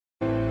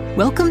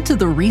Welcome to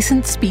the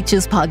Recent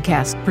Speeches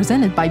podcast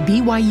presented by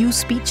BYU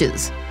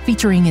Speeches,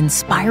 featuring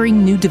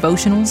inspiring new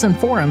devotionals and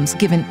forums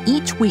given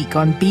each week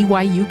on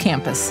BYU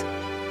campus.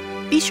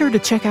 Be sure to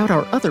check out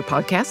our other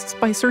podcasts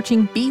by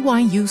searching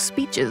BYU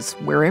Speeches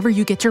wherever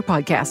you get your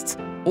podcasts,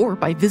 or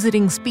by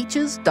visiting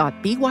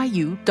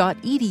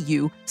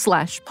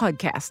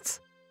speeches.byu.edu/podcasts.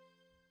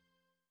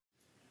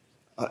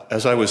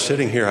 As I was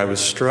sitting here, I was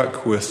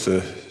struck with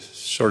the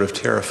sort of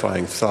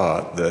terrifying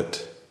thought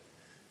that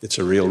it's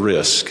a real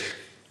risk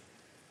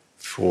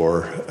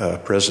for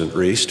President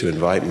Reese to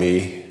invite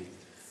me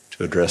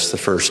to address the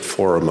first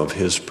forum of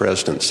his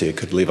presidency. It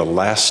could leave a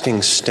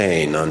lasting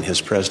stain on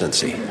his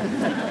presidency.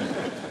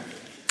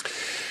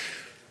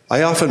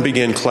 I often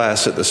begin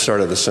class at the start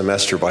of the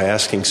semester by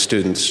asking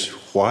students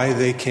why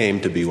they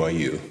came to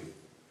BYU.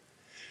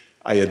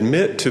 I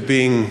admit to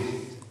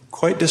being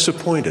quite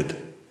disappointed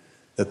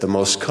that the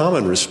most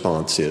common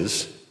response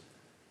is,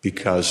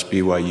 because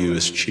BYU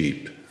is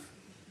cheap.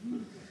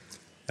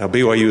 Now,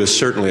 BYU is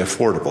certainly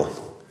affordable,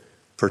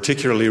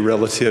 particularly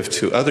relative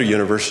to other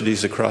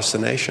universities across the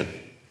nation.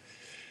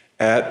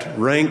 At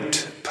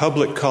ranked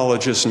public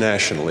colleges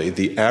nationally,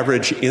 the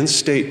average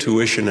in-state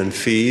tuition and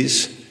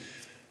fees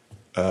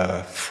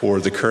for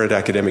the current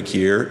academic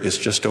year is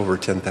just over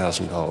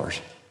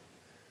 $10,000.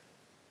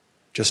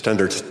 Just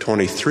under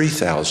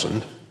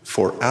 $23,000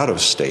 for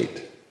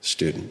out-of-state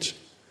students.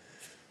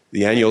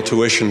 The annual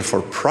tuition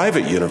for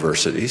private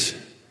universities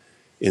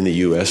in the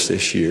U.S.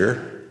 this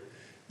year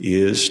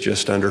is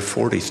just under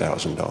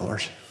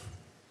 $40,000.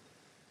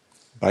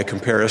 By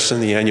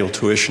comparison, the annual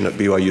tuition at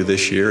BYU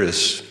this year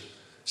is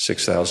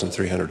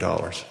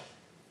 $6,300.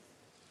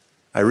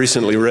 I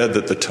recently read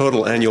that the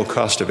total annual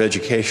cost of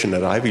education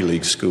at Ivy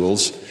League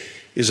schools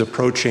is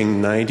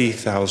approaching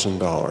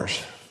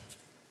 $90,000.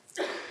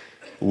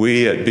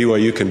 We at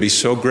BYU can be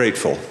so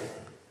grateful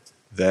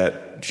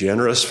that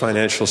generous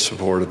financial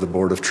support of the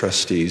Board of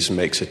Trustees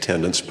makes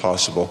attendance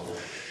possible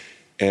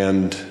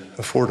and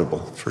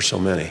affordable for so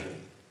many.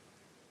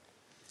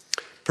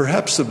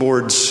 Perhaps the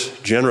board's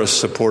generous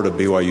support of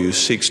BYU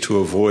seeks to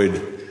avoid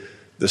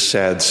the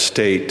sad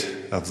state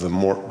of the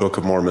Book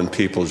of Mormon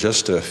people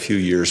just a few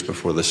years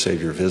before the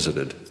Savior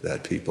visited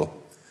that people.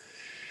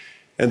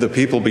 And the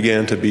people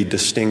began to be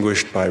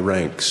distinguished by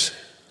ranks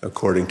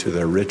according to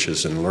their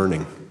riches and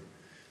learning.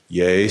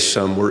 Yea,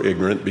 some were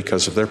ignorant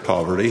because of their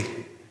poverty,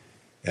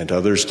 and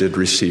others did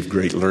receive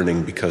great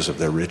learning because of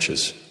their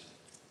riches.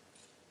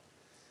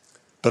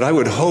 But I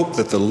would hope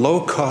that the low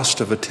cost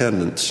of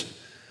attendance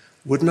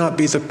would not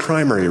be the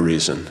primary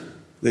reason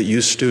that you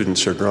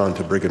students are drawn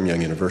to Brigham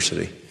Young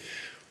University,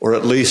 or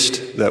at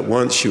least that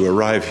once you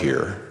arrive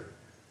here,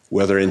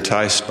 whether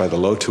enticed by the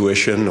low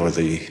tuition or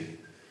the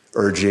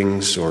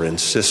urgings or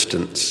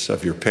insistence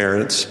of your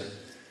parents,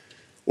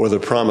 or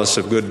the promise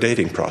of good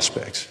dating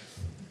prospects,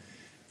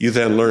 you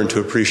then learn to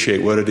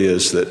appreciate what it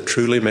is that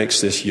truly makes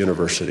this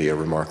university a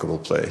remarkable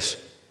place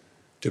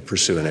to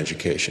pursue an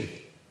education.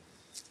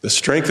 The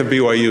strength of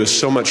BYU is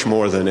so much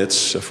more than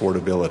its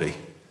affordability.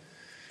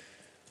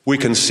 We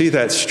can see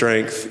that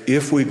strength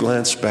if we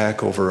glance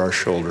back over our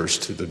shoulders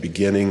to the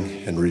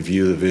beginning and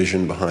review the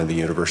vision behind the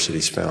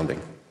university's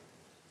founding.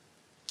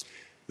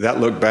 That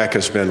look back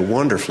has been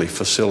wonderfully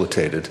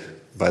facilitated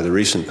by the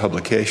recent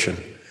publication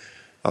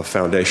of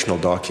foundational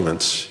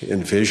documents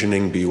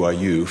envisioning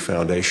BYU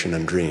Foundation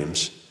and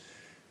Dreams,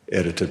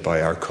 edited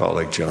by our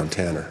colleague John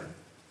Tanner.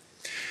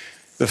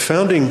 The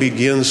founding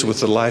begins with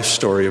the life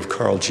story of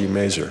Carl G.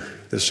 Mazur,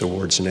 this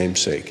award's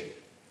namesake,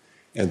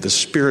 and the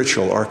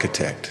spiritual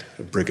architect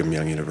of Brigham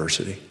Young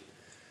University.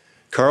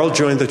 Carl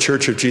joined the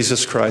Church of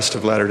Jesus Christ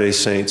of Latter-day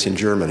Saints in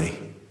Germany,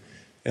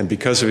 and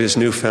because of his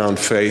newfound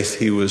faith,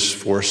 he was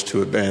forced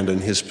to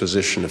abandon his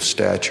position of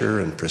stature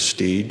and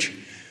prestige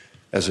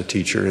as a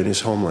teacher in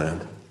his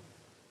homeland.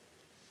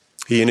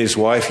 He and his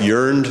wife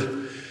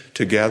yearned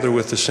to gather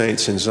with the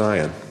saints in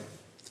Zion.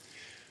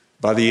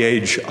 By the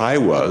age I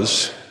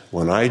was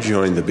when I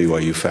joined the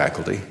BYU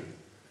faculty,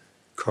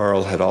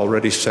 Carl had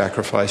already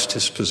sacrificed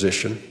his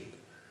position,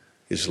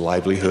 his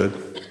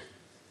livelihood,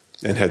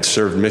 and had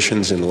served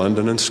missions in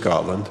London and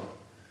Scotland,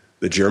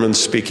 the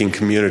German-speaking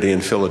community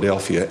in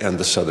Philadelphia, and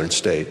the southern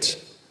states,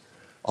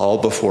 all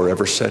before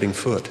ever setting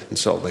foot in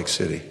Salt Lake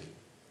City.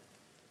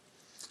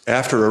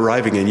 After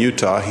arriving in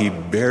Utah, he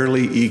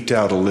barely eked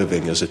out a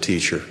living as a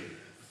teacher.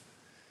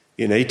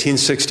 In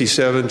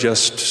 1867,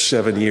 just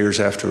 7 years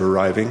after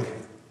arriving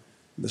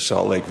in the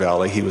Salt Lake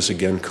Valley, he was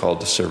again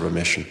called to serve a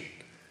mission,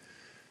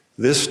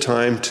 this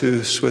time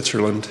to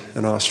Switzerland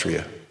and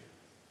Austria.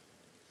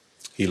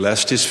 He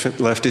left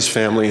his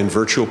family in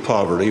virtual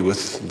poverty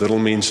with little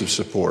means of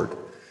support.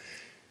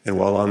 And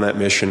while on that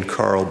mission,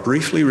 Carl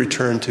briefly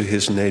returned to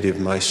his native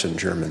Meissen,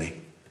 Germany.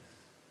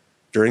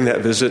 During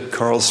that visit,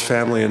 Carl's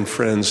family and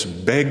friends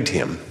begged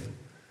him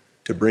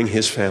to bring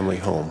his family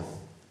home,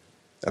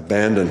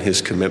 abandon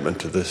his commitment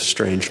to the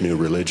strange new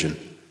religion,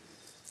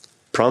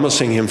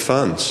 promising him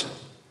funds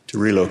to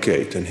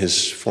relocate in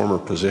his former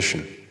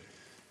position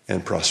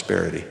and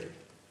prosperity.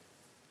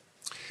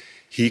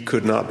 He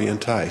could not be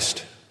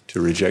enticed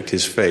to reject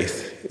his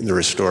faith in the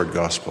restored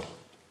gospel.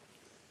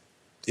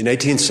 In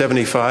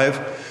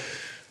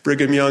 1875,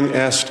 Brigham Young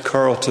asked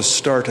Carl to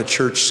start a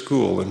church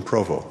school in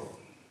Provo,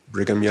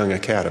 Brigham Young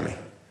Academy.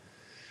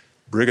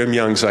 Brigham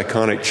Young's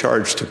iconic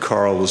charge to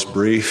Carl was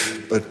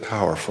brief but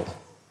powerful.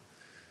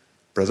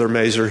 "Brother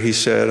Mazer," he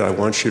said, "I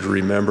want you to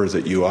remember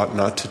that you ought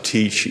not to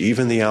teach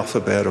even the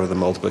alphabet or the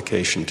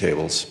multiplication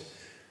tables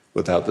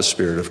without the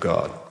Spirit of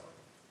God.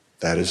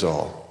 That is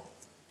all.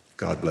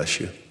 God bless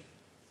you."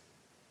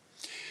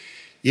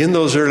 In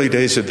those early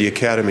days of the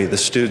academy, the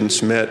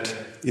students met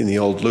in the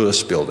old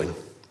Lewis building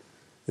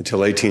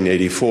until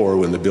 1884,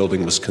 when the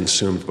building was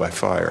consumed by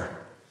fire.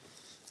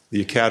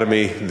 The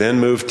academy then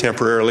moved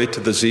temporarily to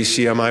the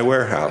ZCMI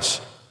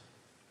warehouse.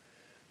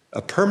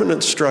 A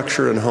permanent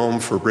structure and home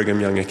for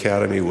Brigham Young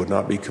Academy would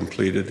not be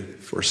completed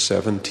for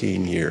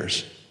 17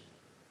 years.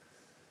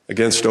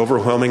 Against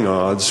overwhelming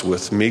odds,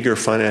 with meager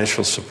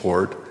financial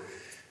support,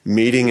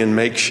 meeting in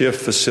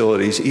makeshift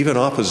facilities, even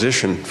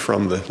opposition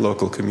from the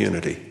local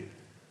community,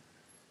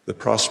 the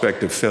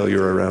prospect of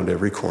failure around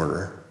every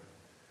corner,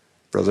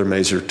 Brother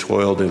Mazer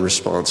toiled in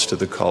response to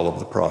the call of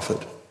the prophet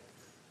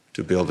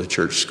to build a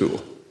church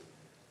school.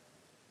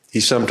 He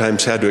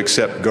sometimes had to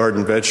accept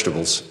garden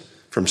vegetables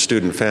from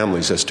student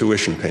families as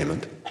tuition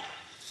payment.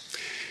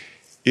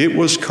 It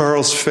was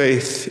Carl's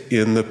faith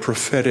in the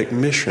prophetic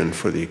mission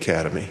for the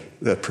academy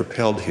that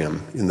propelled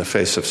him in the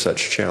face of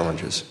such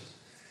challenges.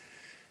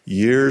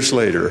 Years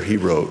later, he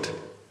wrote,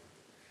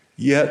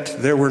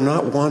 "Yet there were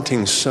not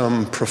wanting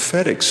some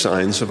prophetic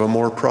signs of a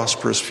more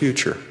prosperous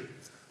future.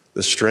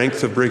 The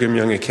strength of Brigham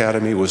Young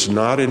Academy was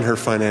not in her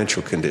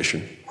financial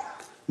condition,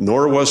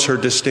 nor was her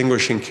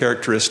distinguishing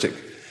characteristic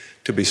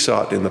to be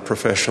sought in the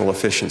professional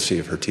efficiency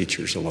of her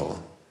teachers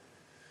alone.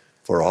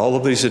 For all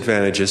of these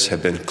advantages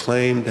have been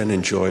claimed and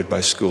enjoyed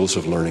by schools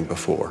of learning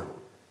before.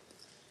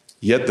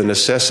 Yet the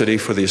necessity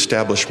for the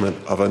establishment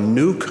of a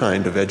new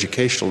kind of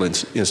educational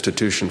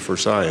institution for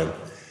Zion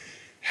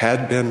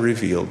had been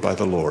revealed by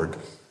the Lord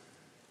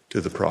to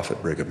the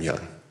prophet Brigham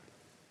Young."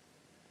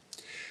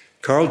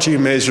 Carl G.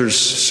 Mazer's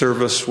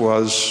service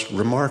was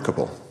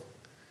remarkable.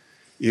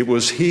 It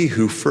was he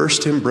who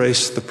first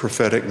embraced the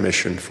prophetic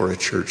mission for a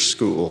church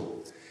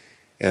school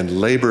and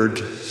labored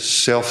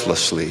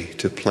selflessly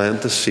to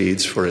plant the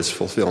seeds for its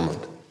fulfillment.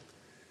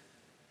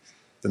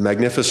 The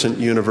magnificent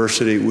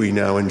university we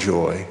now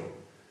enjoy,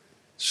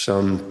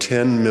 some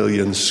 10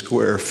 million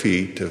square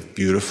feet of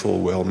beautiful,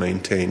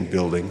 well-maintained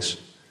buildings,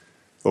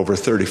 over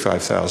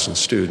 35,000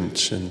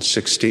 students, and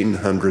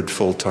 1,600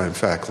 full-time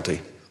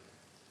faculty,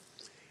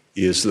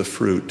 is the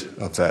fruit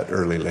of that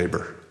early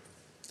labor.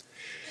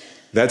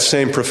 That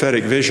same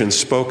prophetic vision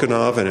spoken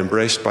of and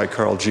embraced by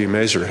Carl G.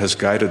 Mazer has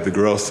guided the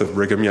growth of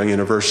Brigham Young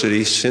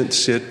University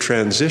since it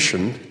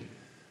transitioned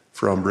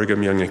from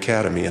Brigham Young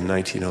Academy in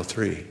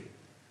 1903.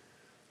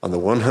 On the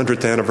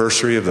 100th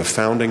anniversary of the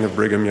founding of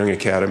Brigham Young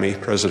Academy,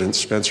 President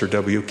Spencer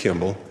W.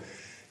 Kimball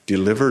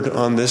delivered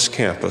on this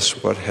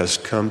campus what has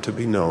come to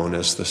be known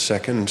as the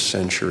Second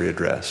Century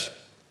Address.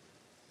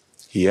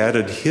 He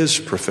added his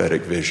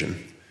prophetic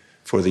vision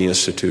for the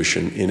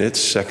institution in its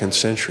second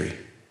century.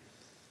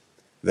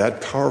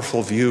 That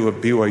powerful view of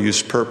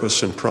BYU's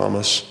purpose and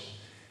promise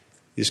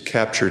is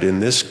captured in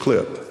this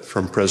clip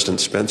from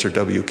President Spencer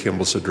W.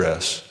 Kimball's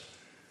address,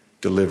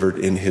 delivered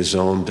in his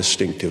own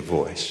distinctive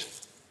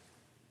voice.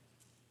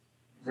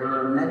 There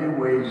are many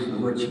ways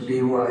in which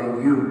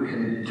BYU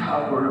can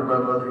tower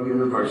above other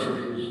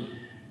universities,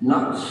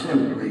 not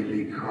simply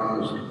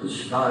because of the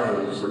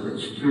size of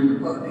its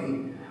student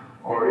body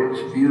or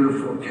its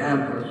beautiful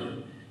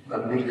campus,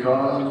 but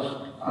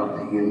because of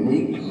the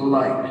unique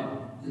light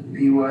that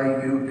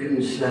BYU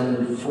can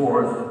send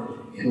forth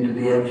into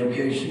the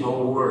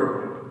educational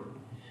world.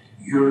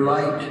 Your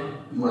light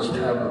must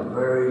have a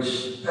very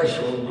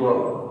special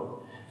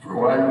glow, for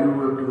while you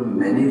will do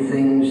many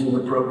things in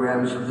the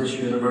programs of this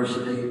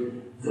university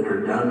that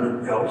are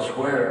done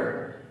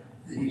elsewhere,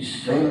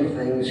 these same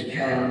things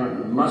can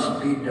and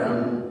must be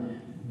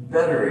done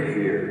better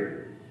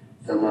here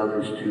than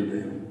others do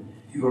them.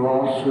 You will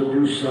also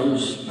do some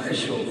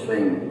special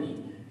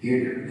things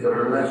here that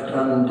are left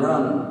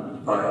undone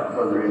by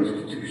other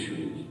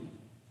institutions.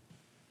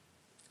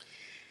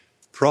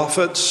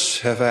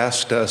 Prophets have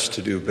asked us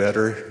to do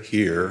better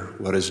here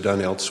what is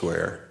done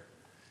elsewhere,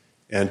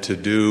 and to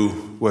do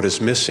what is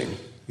missing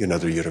in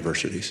other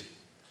universities.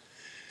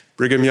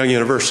 Brigham Young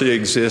University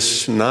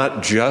exists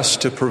not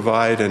just to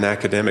provide an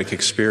academic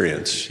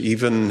experience,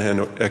 even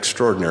an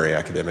extraordinary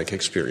academic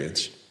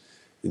experience,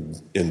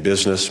 in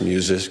business,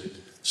 music,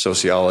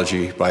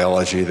 sociology,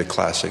 biology, the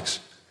classics.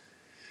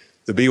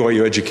 The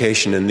BYU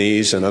education in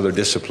these and other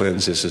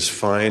disciplines is as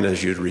fine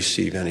as you'd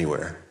receive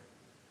anywhere.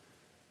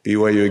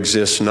 BYU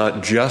exists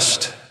not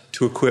just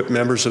to equip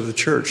members of the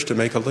church to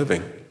make a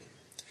living.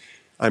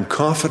 I'm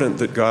confident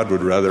that God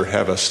would rather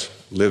have us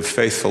live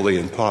faithfully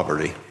in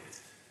poverty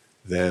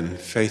than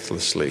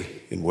faithlessly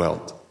in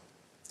wealth.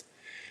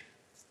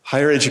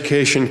 Higher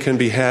education can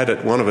be had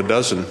at one of a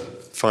dozen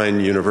fine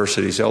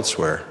universities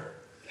elsewhere.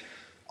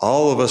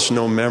 All of us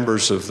know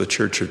members of the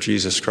Church of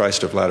Jesus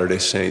Christ of Latter-day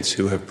Saints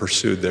who have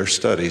pursued their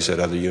studies at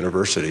other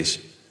universities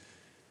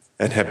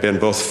and have been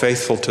both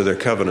faithful to their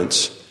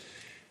covenants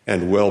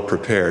and well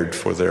prepared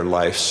for their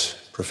life's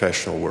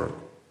professional work.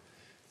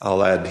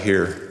 I'll add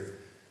here,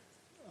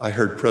 I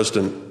heard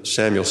President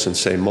Samuelson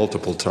say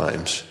multiple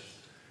times,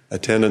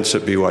 attendance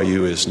at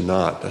BYU is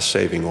not a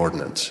saving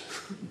ordinance.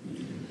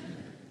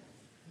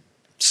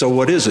 So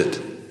what is it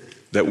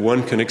that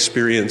one can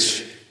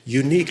experience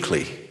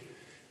uniquely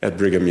at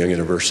Brigham Young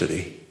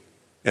University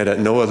and at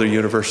no other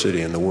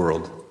university in the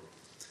world?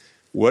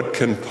 What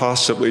can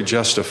possibly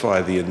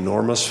justify the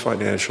enormous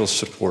financial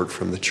support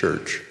from the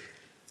church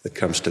that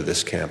comes to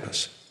this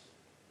campus?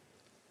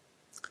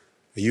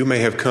 You may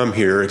have come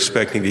here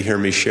expecting to hear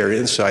me share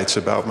insights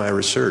about my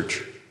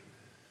research,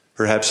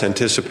 perhaps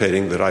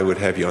anticipating that I would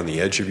have you on the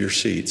edge of your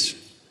seats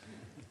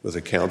with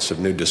accounts of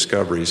new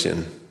discoveries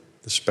in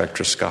the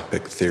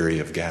spectroscopic theory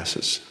of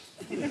gases.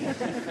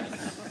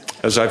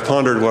 As I've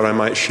pondered what I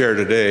might share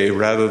today,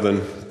 rather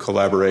than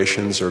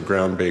collaborations or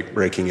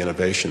groundbreaking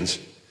innovations,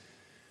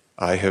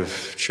 I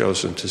have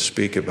chosen to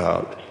speak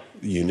about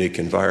the unique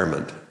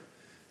environment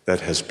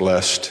that has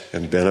blessed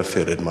and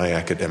benefited my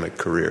academic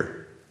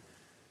career.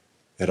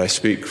 And I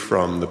speak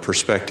from the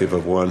perspective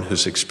of one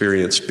who's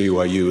experienced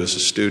BYU as a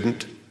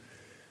student,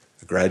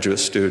 a graduate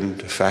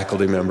student, a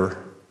faculty member,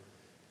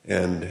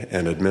 and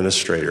an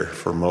administrator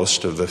for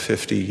most of the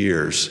 50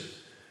 years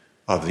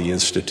of the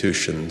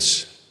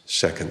institution's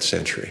second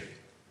century.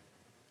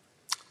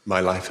 My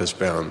life has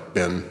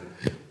been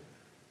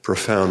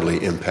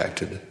profoundly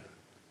impacted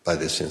by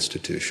this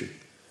institution.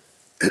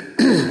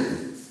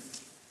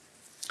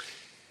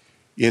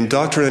 In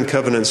Doctrine and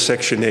Covenants,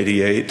 section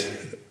 88,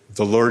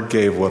 the Lord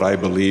gave what I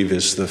believe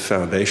is the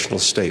foundational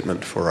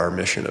statement for our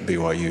mission at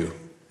BYU.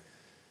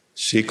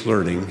 Seek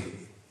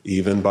learning,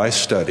 even by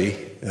study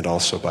and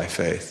also by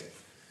faith.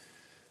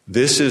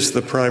 This is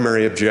the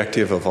primary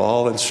objective of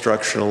all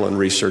instructional and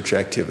research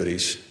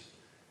activities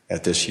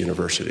at this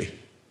university.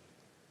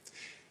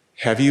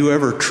 Have you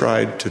ever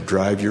tried to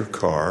drive your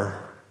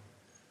car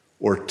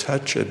or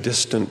touch a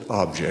distant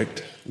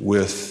object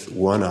with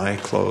one eye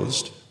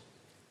closed?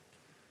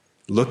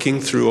 Looking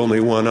through only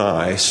one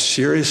eye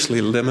seriously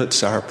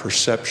limits our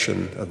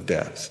perception of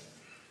depth,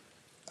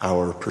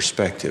 our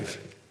perspective.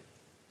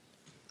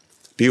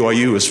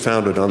 BYU was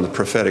founded on the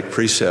prophetic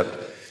precept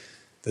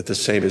that the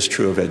same is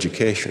true of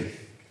education,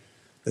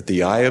 that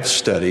the eye of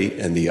study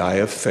and the eye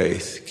of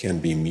faith can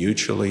be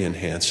mutually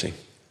enhancing.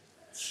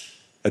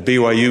 At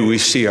BYU, we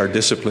see our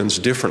disciplines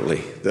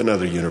differently than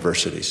other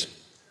universities,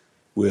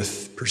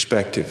 with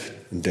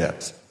perspective and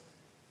depth.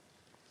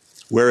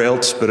 Where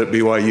else but at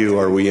BYU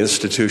are we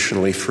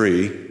institutionally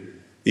free,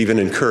 even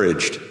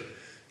encouraged,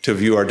 to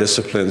view our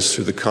disciplines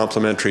through the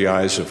complementary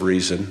eyes of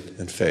reason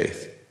and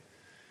faith?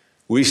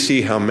 We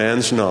see how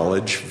man's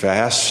knowledge,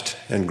 vast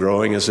and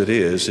growing as it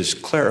is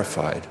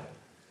clarified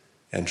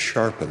and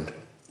sharpened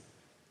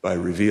by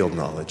revealed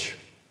knowledge.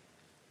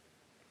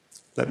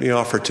 Let me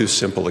offer two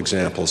simple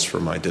examples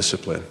for my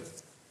discipline.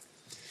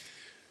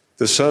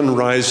 The sun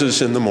rises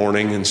in the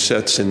morning and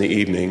sets in the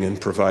evening and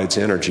provides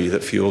energy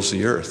that fuels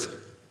the earth.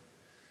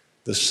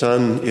 The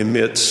sun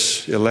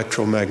emits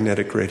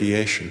electromagnetic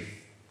radiation,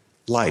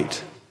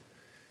 light,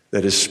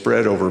 that is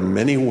spread over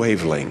many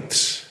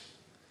wavelengths.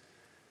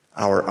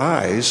 Our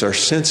eyes are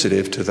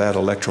sensitive to that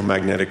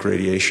electromagnetic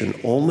radiation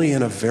only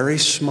in a very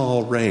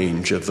small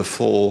range of the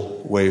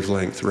full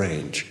wavelength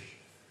range.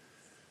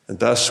 And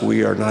thus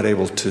we are not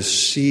able to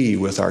see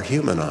with our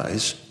human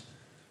eyes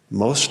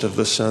most of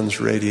the sun's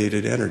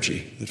radiated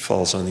energy that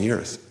falls on the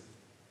earth.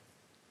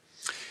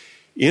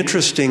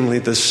 Interestingly,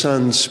 the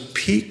sun's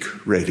peak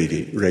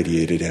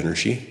radiated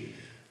energy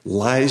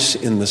lies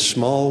in the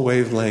small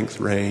wavelength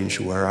range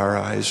where our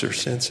eyes are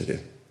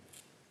sensitive.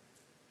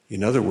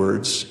 In other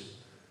words,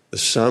 the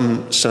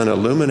sun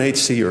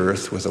illuminates the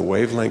earth with a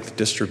wavelength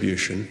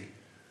distribution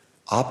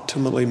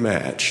optimally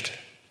matched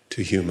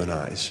to human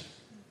eyes.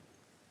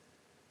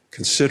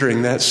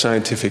 Considering that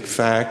scientific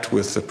fact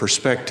with the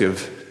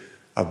perspective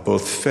of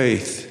both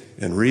faith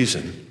and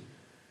reason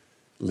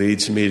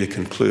leads me to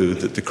conclude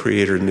that the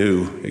Creator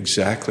knew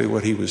exactly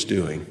what he was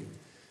doing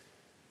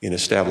in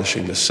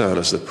establishing the sun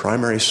as the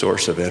primary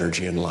source of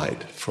energy and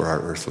light for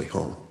our earthly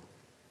home.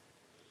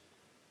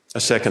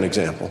 A second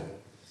example.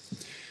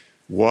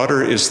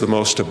 Water is the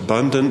most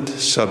abundant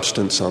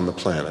substance on the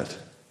planet.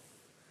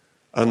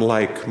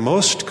 Unlike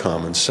most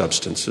common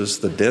substances,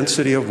 the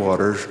density of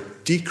water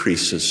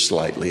decreases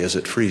slightly as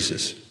it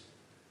freezes.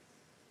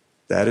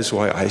 That is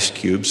why ice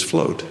cubes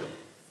float.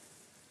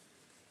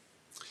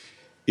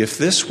 If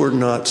this were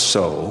not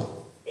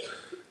so,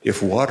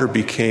 if water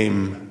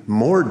became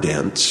more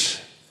dense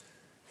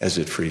as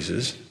it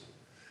freezes,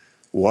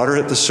 water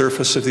at the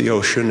surface of the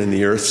ocean in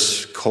the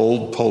Earth's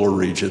cold polar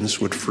regions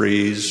would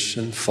freeze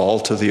and fall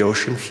to the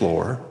ocean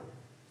floor.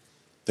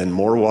 Then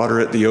more water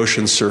at the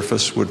ocean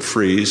surface would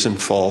freeze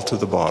and fall to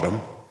the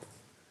bottom,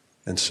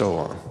 and so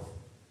on.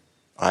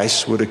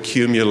 Ice would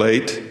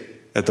accumulate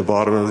at the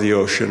bottom of the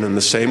ocean, and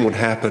the same would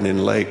happen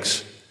in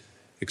lakes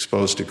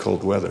exposed to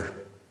cold weather.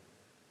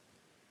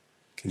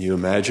 Can you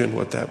imagine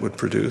what that would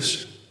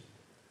produce?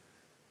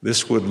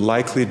 This would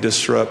likely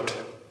disrupt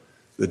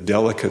the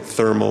delicate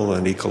thermal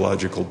and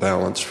ecological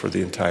balance for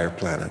the entire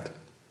planet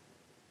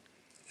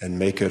and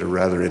make it a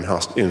rather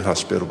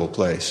inhospitable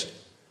place.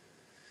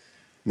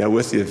 Now,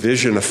 with the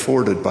vision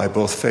afforded by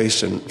both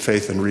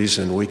faith and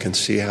reason, we can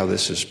see how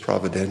this is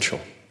providential,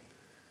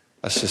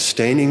 a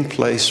sustaining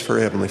place for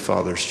Heavenly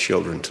Father's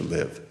children to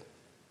live.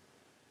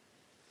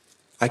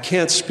 I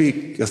can't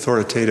speak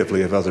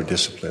authoritatively of other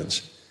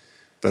disciplines,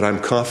 but I'm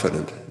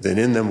confident that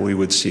in them we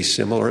would see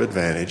similar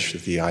advantage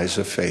that the eyes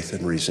of faith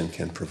and reason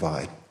can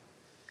provide.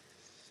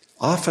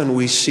 Often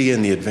we see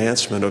in the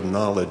advancement of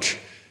knowledge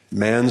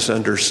man's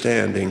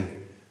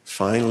understanding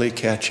finally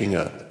catching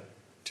up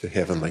to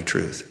heavenly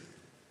truth.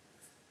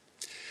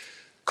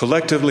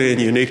 Collectively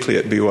and uniquely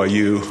at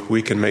BYU,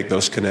 we can make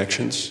those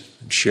connections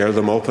and share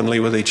them openly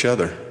with each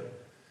other.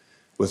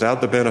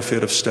 Without the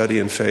benefit of study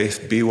and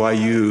faith,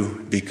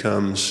 BYU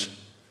becomes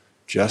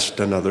just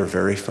another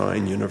very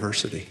fine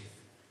university.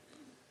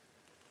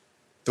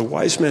 The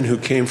wise men who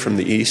came from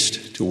the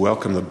East to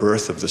welcome the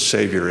birth of the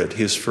Savior at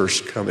his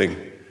first coming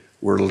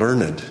were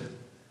learned,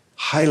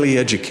 highly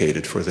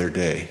educated for their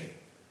day,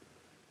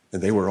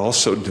 and they were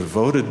also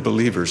devoted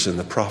believers in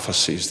the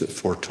prophecies that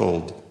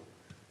foretold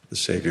the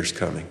Savior's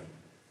coming.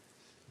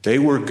 They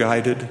were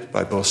guided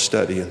by both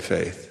study and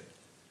faith.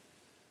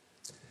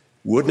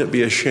 Wouldn't it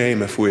be a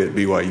shame if we at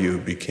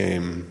BYU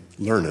became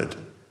learned,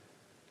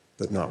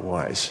 but not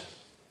wise?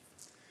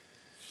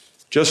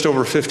 Just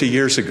over 50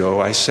 years ago,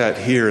 I sat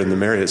here in the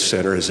Marriott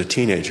Center as a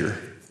teenager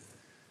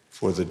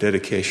for the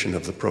dedication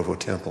of the Provo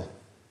Temple.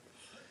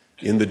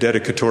 In the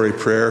dedicatory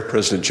prayer,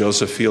 President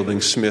Joseph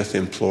Fielding Smith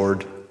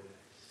implored,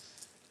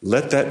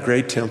 "Let that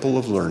great temple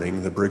of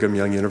learning, the Brigham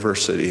Young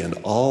University, and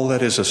all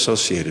that is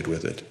associated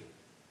with it,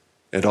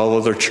 and all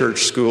other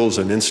church schools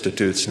and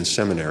institutes and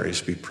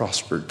seminaries be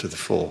prospered to the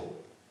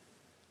full.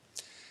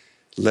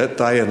 Let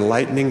thy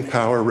enlightening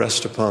power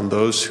rest upon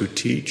those who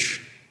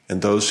teach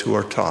and those who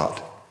are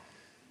taught,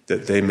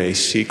 that they may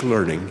seek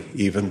learning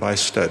even by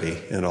study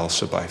and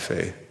also by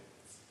faith."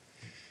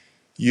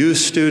 You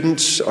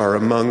students are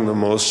among the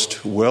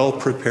most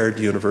well-prepared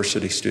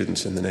university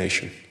students in the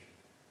nation,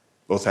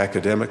 both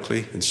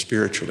academically and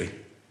spiritually.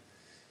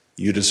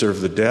 You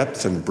deserve the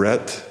depth and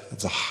breadth of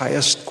the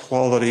highest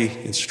quality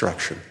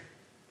instruction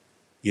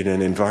in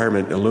an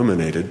environment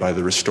illuminated by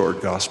the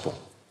restored gospel.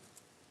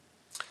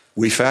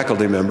 We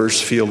faculty members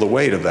feel the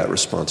weight of that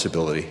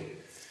responsibility,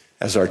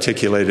 as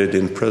articulated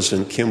in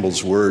President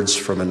Kimball's words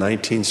from a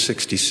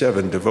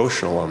 1967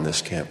 devotional on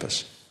this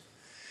campus.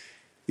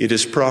 It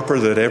is proper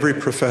that every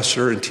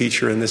professor and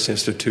teacher in this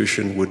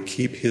institution would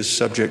keep his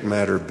subject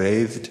matter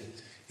bathed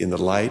in the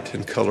light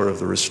and color of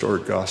the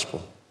restored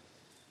gospel,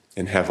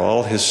 and have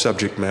all his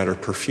subject matter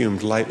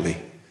perfumed lightly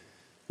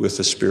with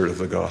the spirit of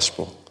the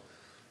gospel.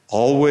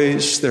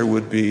 Always there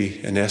would be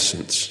an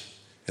essence,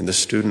 and the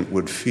student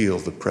would feel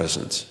the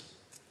presence.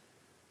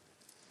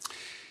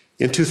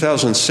 In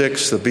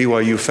 2006, the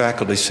BYU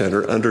Faculty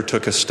Center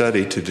undertook a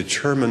study to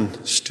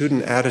determine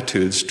student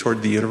attitudes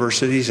toward the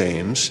university's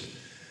aims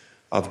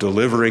of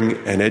delivering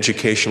an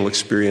educational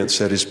experience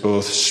that is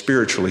both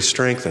spiritually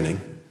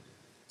strengthening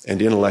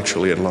and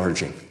intellectually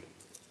enlarging.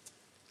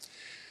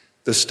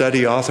 The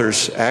study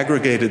authors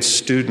aggregated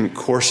student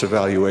course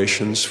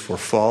evaluations for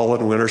fall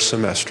and winter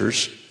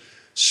semesters,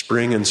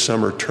 spring and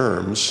summer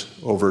terms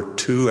over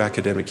 2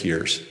 academic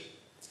years.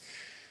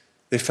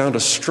 They found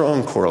a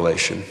strong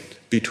correlation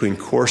between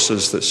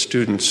courses that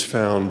students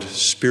found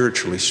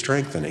spiritually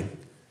strengthening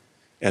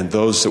and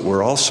those that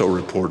were also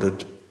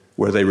reported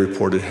where they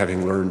reported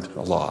having learned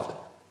a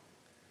lot.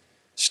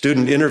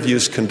 Student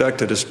interviews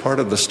conducted as part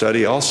of the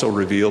study also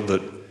revealed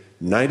that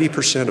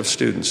 90% of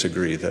students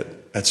agree that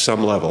at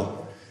some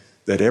level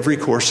that every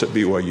course at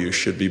BYU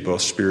should be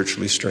both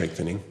spiritually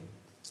strengthening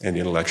and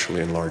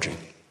intellectually enlarging.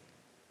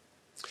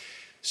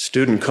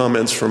 Student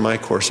comments from my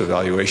course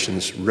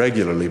evaluations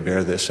regularly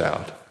bear this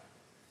out.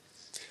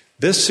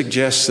 This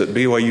suggests that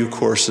BYU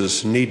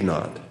courses need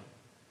not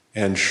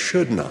and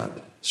should not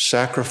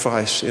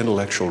sacrifice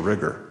intellectual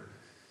rigor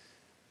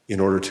in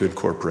order to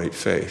incorporate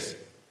faith.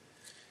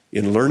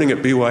 In learning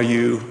at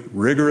BYU,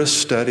 rigorous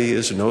study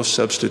is no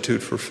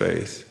substitute for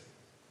faith,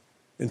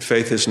 and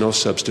faith is no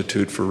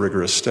substitute for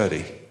rigorous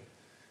study.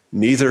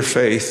 Neither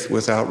faith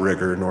without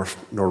rigor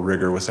nor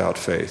rigor without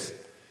faith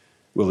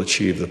will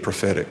achieve the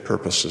prophetic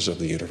purposes of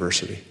the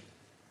university.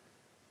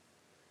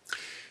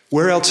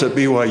 Where else at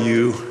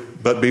BYU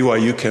but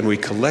BYU can we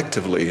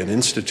collectively and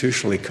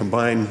institutionally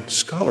combine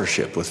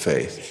scholarship with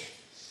faith?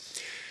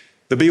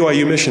 The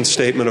BYU mission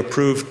statement,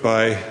 approved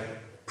by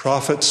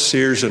prophets,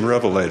 seers, and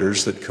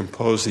revelators that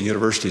compose the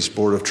university's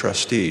board of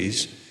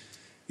trustees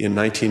in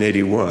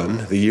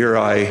 1981, the year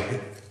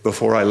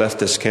before I left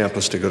this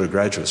campus to go to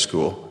graduate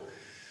school,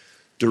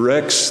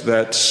 directs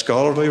that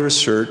scholarly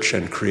research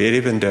and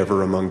creative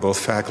endeavor among both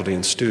faculty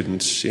and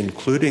students,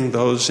 including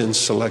those in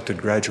selected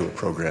graduate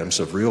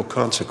programs of real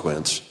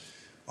consequence,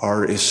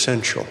 are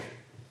essential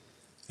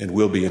and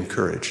will be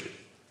encouraged.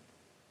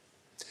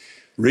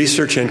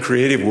 Research and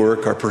creative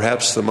work are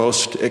perhaps the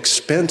most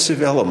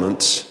expensive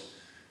elements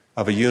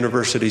of a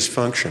university's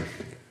function,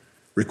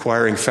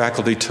 requiring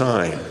faculty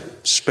time,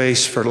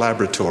 space for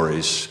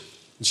laboratories,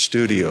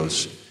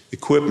 studios,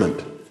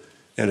 equipment,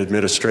 and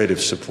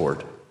administrative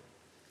support.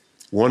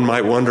 One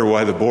might wonder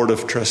why the Board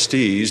of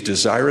Trustees,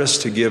 desirous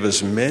to give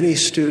as many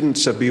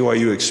students a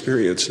BYU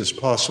experience as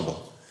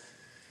possible,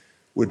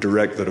 would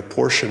direct that a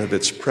portion of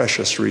its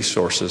precious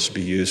resources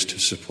be used to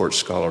support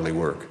scholarly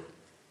work.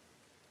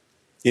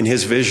 In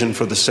his vision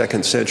for the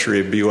second century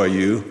of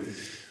BYU,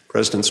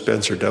 President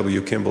Spencer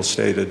W. Kimball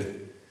stated,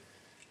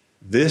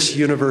 "This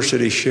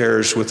university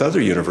shares with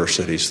other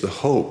universities the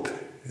hope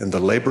and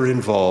the labor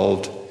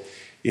involved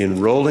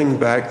in rolling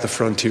back the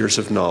frontiers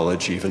of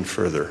knowledge even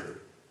further.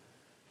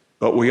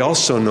 But we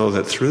also know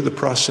that through the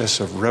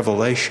process of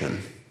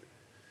revelation,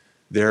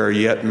 there are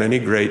yet many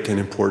great and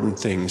important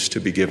things to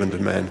be given to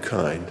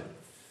mankind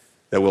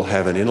that will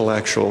have an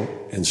intellectual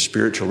and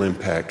spiritual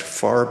impact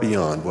far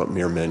beyond what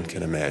mere men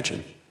can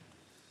imagine.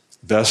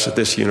 Thus, at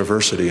this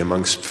university,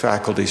 amongst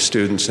faculty,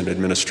 students, and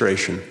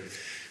administration,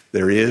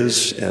 there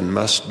is and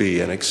must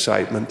be an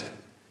excitement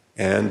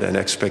and an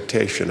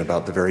expectation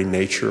about the very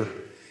nature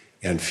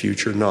and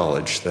future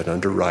knowledge that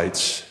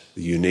underwrites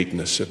the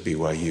uniqueness of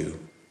BYU."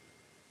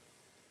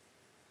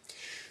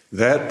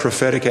 That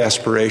prophetic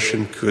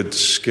aspiration could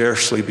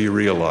scarcely be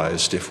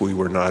realized if we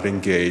were not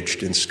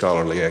engaged in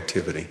scholarly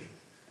activity,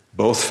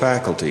 both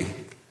faculty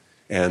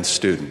and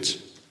students.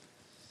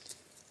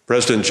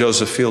 President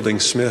Joseph Fielding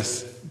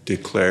Smith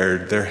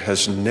declared, "There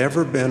has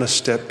never been a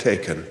step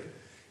taken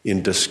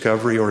in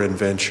discovery or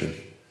invention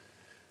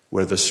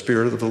where the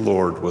Spirit of the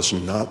Lord was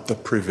not the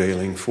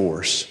prevailing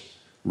force,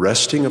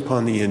 resting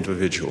upon the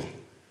individual,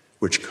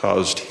 which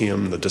caused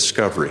him the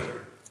discovery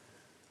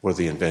or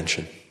the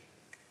invention."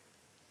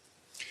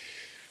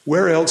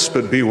 Where else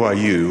but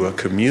BYU, a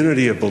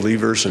community of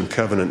believers and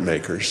covenant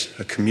makers,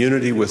 a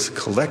community with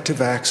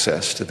collective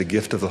access to the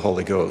gift of the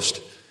Holy Ghost,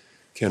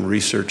 can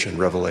research and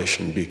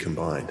revelation be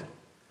combined?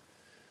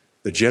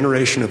 The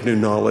generation of new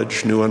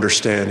knowledge, new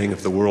understanding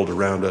of the world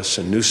around us,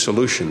 and new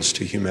solutions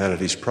to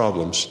humanity's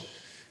problems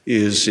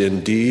is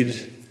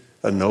indeed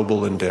a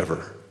noble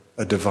endeavor,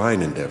 a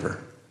divine endeavor.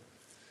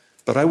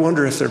 But I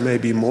wonder if there may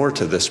be more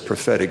to this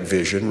prophetic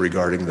vision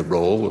regarding the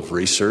role of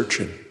research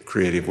and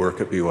creative work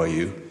at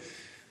BYU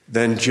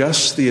than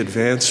just the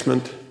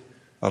advancement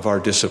of our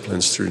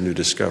disciplines through new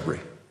discovery.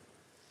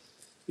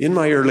 In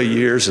my early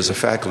years as a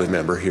faculty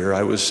member here,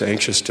 I was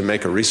anxious to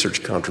make a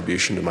research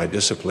contribution to my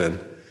discipline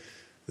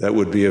that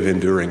would be of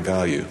enduring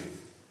value.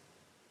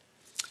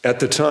 At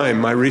the time,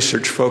 my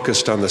research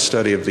focused on the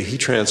study of the heat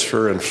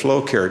transfer and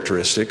flow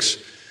characteristics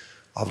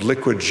of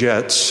liquid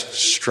jets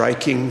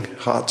striking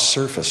hot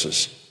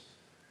surfaces.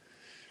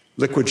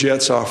 Liquid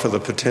jets offer the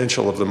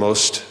potential of the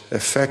most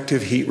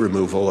effective heat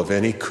removal of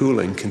any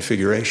cooling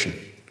configuration.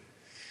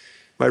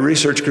 My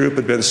research group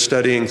had been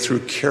studying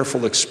through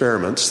careful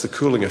experiments the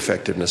cooling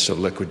effectiveness of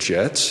liquid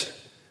jets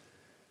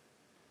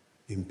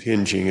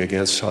impinging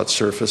against hot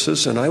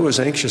surfaces, and I was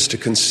anxious to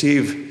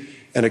conceive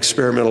an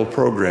experimental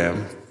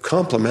program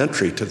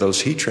complementary to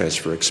those heat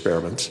transfer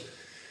experiments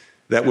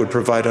that would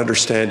provide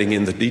understanding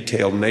in the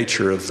detailed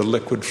nature of the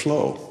liquid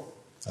flow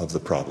of the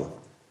problem.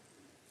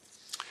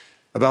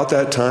 About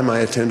that time, I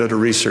attended a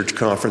research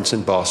conference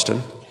in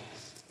Boston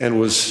and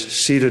was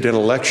seated in a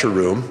lecture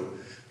room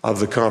of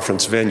the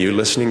conference venue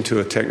listening to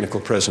a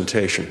technical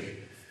presentation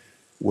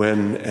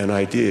when an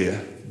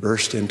idea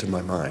burst into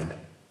my mind.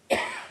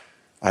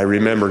 I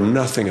remember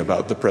nothing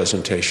about the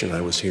presentation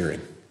I was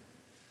hearing,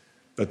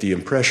 but the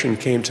impression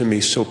came to me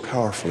so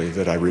powerfully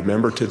that I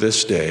remember to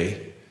this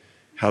day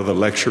how the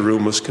lecture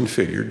room was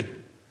configured,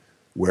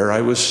 where I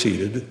was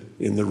seated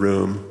in the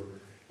room,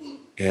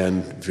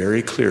 and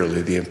very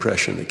clearly the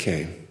impression that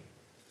came.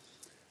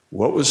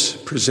 What was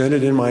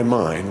presented in my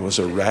mind was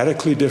a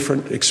radically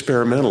different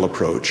experimental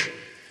approach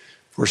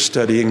for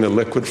studying the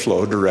liquid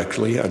flow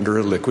directly under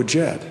a liquid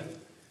jet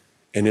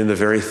and in the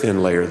very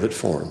thin layer that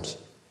forms.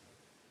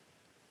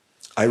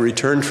 I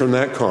returned from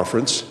that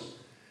conference,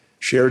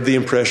 shared the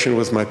impression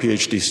with my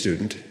PhD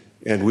student,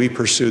 and we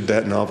pursued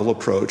that novel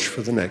approach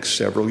for the next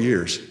several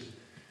years.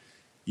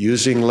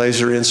 Using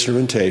laser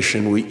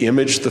instrumentation, we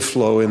imaged the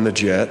flow in the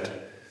jet,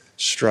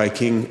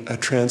 striking a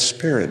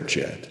transparent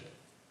jet,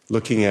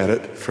 looking at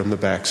it from the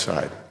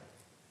backside.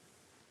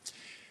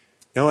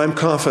 Now, I'm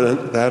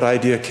confident that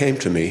idea came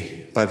to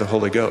me by the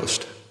Holy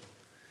Ghost.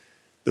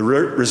 The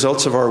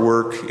results of our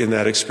work in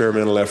that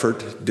experimental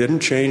effort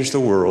didn't change the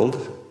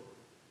world.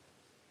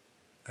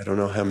 I don't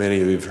know how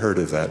many of you have heard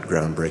of that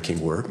groundbreaking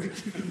work.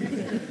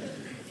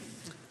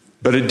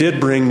 But it did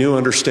bring new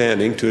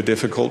understanding to a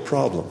difficult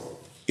problem,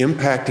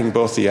 impacting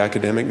both the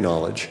academic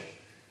knowledge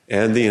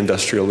and the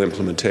industrial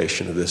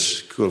implementation of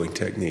this cooling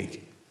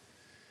technique.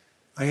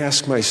 I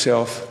asked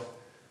myself,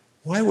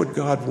 why would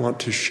God want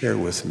to share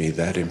with me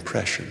that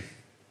impression?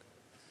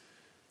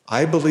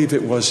 I believe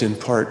it was in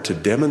part to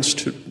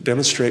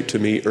demonstrate to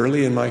me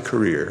early in my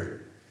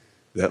career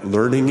that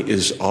learning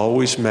is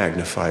always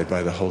magnified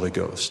by the Holy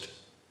Ghost.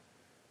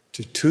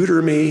 to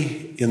tutor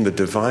me in the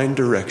divine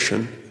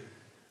direction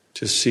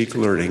to seek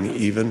learning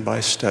even by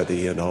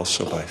study and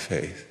also by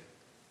faith.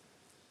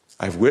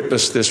 I've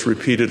witnessed this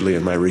repeatedly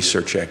in my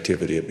research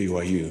activity at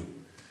BYU.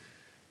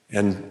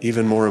 And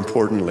even more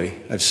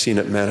importantly, I've seen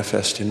it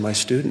manifest in my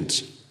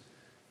students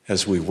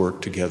as we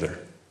work together.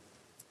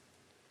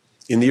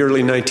 In the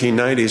early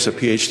 1990s, a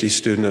PhD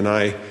student and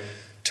I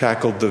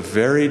tackled the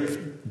very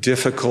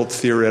difficult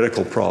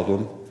theoretical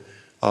problem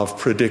of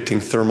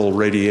predicting thermal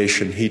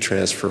radiation heat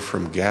transfer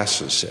from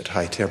gases at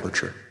high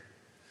temperature.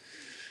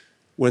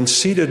 When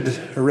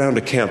seated around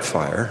a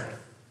campfire,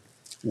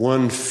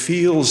 one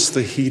feels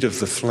the heat of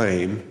the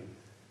flame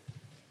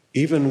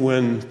even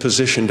when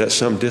positioned at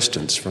some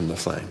distance from the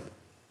flame.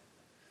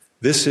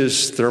 This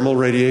is thermal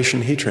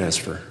radiation heat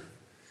transfer,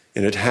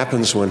 and it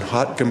happens when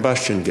hot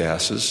combustion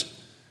gases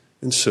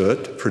and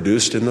soot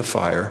produced in the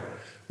fire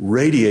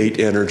radiate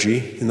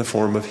energy in the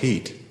form of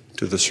heat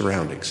to the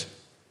surroundings.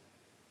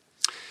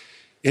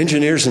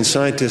 Engineers and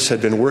scientists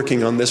had been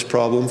working on this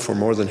problem for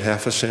more than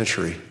half a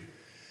century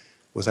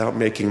without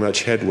making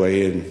much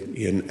headway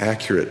in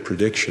accurate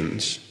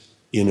predictions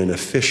in an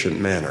efficient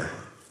manner.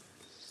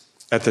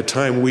 At the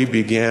time we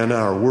began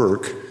our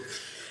work,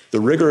 the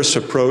rigorous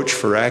approach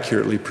for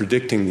accurately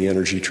predicting the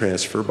energy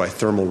transfer by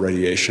thermal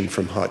radiation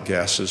from hot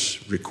gases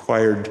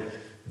required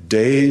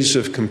days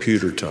of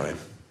computer time.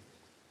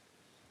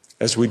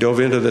 As we dove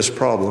into this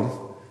problem,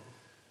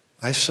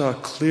 I saw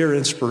clear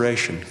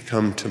inspiration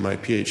come to my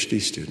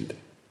PhD student,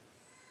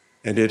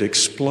 and it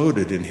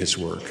exploded in his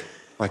work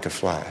like a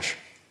flash.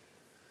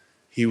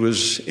 He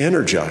was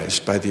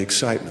energized by the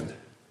excitement,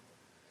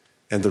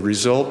 and the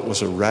result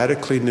was a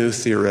radically new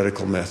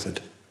theoretical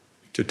method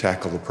to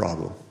tackle the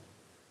problem.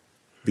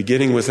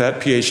 Beginning with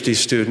that PhD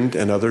student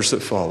and others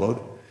that followed,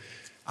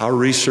 our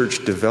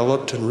research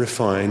developed and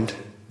refined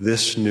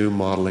this new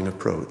modeling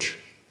approach.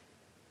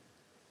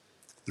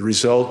 The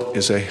result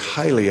is a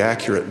highly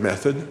accurate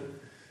method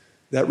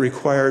that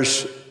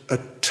requires a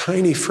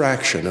tiny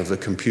fraction of the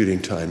computing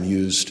time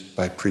used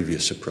by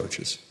previous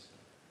approaches.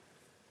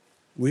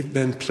 We've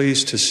been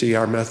pleased to see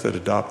our method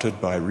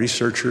adopted by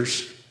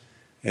researchers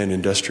and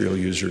industrial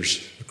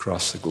users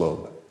across the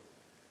globe.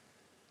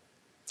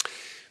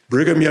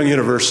 Brigham Young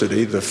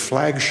University, the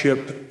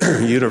flagship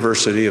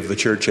university of the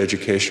church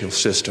educational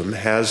system,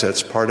 has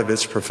as part of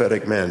its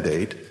prophetic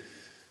mandate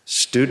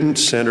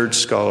student-centered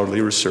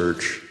scholarly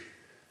research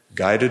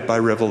guided by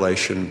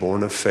revelation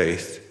born of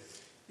faith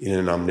in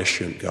an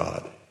omniscient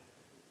God.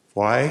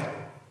 Why?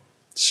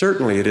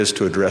 Certainly it is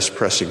to address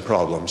pressing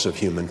problems of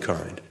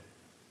humankind.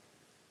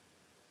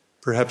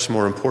 Perhaps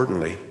more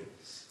importantly,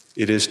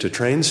 it is to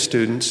train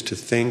students to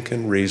think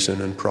and reason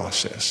and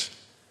process,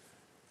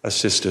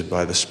 assisted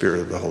by the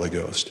Spirit of the Holy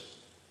Ghost.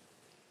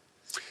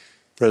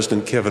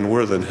 President Kevin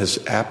Worthen has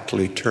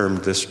aptly termed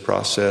this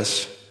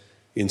process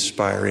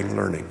inspiring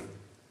learning.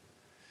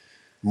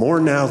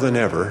 More now than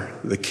ever,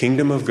 the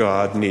kingdom of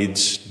God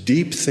needs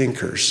deep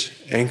thinkers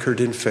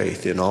anchored in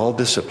faith in all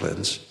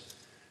disciplines,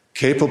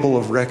 capable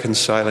of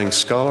reconciling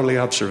scholarly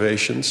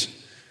observations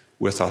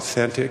with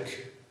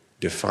authentic,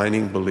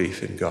 defining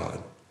belief in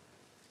God.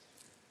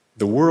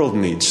 The world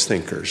needs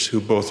thinkers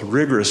who both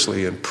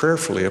rigorously and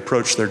prayerfully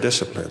approach their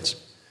disciplines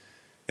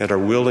and are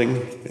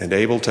willing and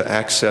able to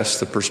access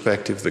the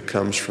perspective that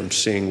comes from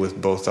seeing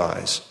with both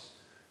eyes,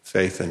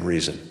 faith and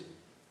reason.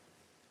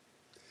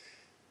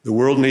 The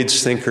world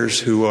needs thinkers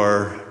who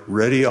are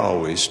ready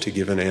always to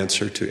give an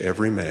answer to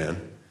every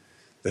man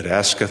that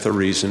asketh a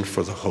reason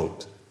for the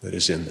hope that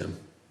is in them.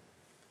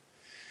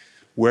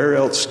 Where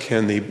else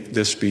can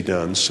this be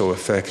done so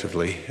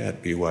effectively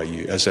at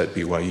BYU, as at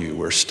BYU,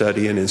 where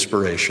study and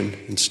inspiration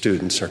and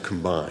students are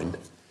combined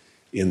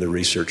in the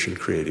research and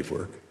creative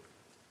work?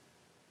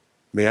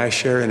 May I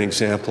share an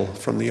example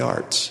from the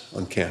arts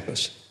on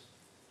campus?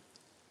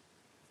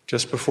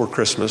 Just before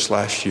Christmas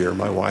last year,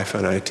 my wife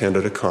and I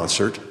attended a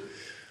concert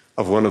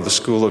of one of the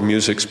School of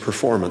Music's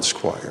performance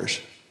choirs,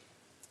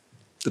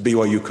 the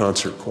BYU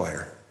Concert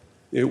Choir.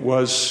 It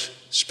was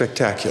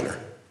spectacular.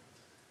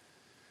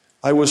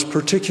 I was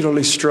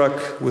particularly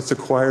struck with the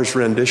choir's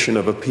rendition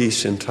of a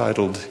piece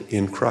entitled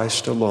 "In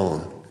Christ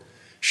Alone,"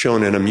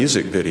 shown in a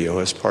music video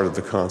as part of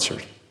the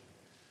concert.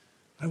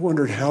 I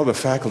wondered how the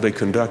faculty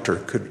conductor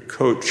could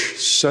coach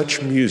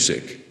such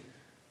music,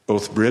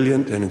 both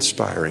brilliant and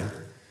inspiring,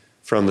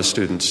 from the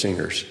student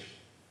singers.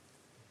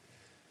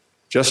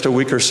 Just a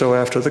week or so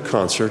after the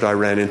concert, I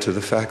ran into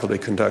the faculty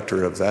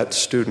conductor of that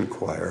student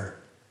choir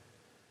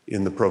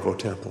in the Provo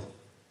Temple.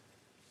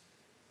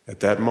 At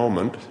that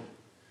moment,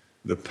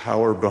 the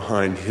power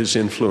behind his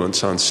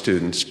influence on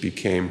students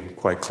became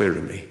quite clear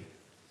to me.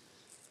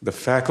 The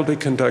faculty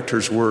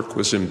conductor's work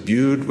was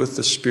imbued with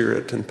the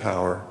spirit and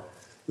power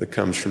that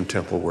comes from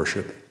temple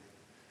worship.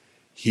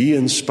 He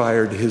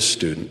inspired his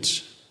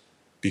students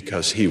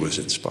because he was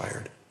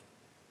inspired.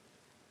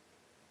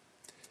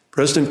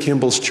 President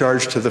Kimball's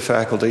charge to the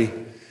faculty: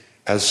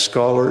 as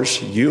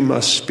scholars, you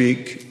must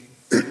speak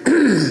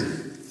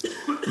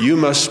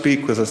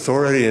with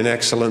authority and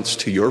excellence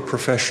to your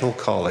professional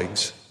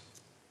colleagues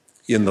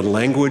in the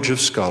language of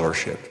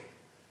scholarship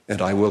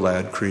and I will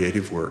add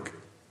creative work.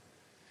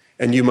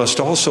 And you must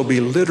also be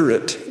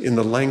literate in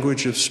the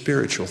language of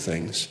spiritual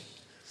things.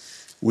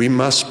 We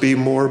must be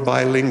more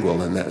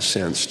bilingual in that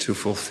sense to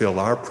fulfill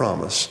our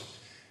promise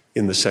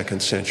in the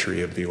second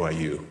century of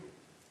BYU.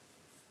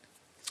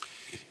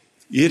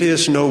 It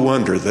is no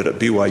wonder that at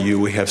BYU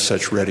we have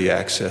such ready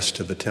access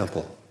to the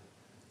temple,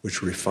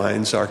 which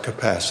refines our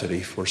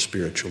capacity for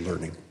spiritual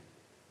learning.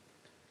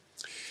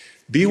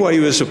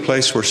 BYU is a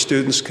place where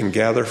students can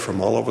gather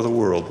from all over the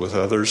world with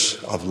others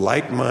of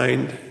like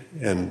mind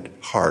and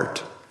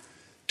heart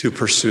to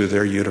pursue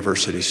their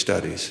university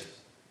studies.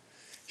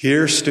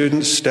 Here,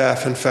 students,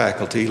 staff, and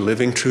faculty,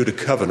 living true to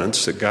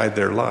covenants that guide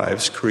their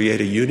lives, create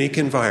a unique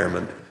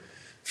environment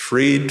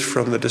freed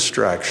from the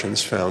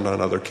distractions found on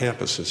other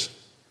campuses.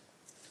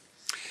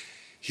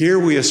 Here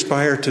we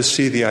aspire to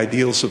see the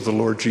ideals of the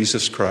Lord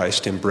Jesus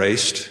Christ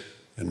embraced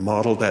and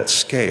modeled at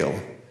scale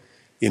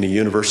in a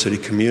university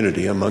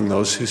community among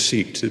those who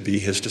seek to be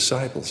his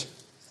disciples,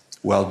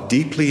 while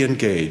deeply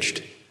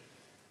engaged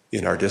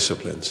in our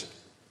disciplines.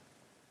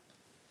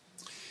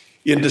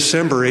 In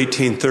December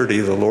 1830,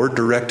 the Lord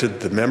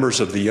directed the members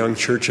of the Young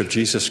Church of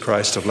Jesus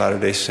Christ of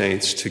Latter-day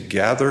Saints to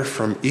gather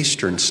from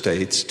eastern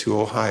states to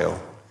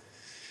Ohio.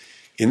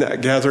 In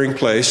that gathering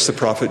place, the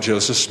prophet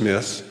Joseph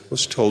Smith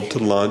was told to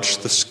launch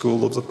the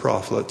School of the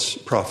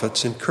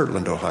Prophets in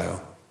Kirtland,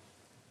 Ohio.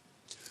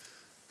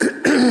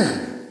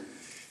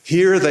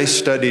 Here they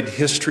studied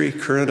history,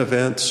 current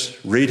events,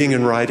 reading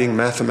and writing,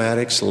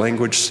 mathematics,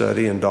 language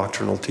study, and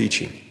doctrinal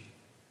teaching.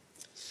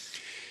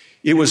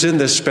 It was in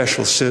this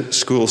special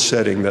school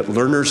setting that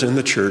learners in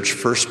the church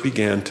first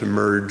began to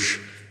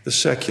merge the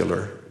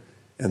secular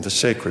and the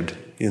sacred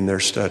in their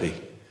study,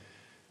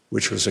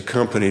 which was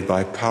accompanied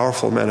by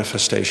powerful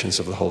manifestations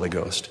of the Holy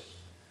Ghost.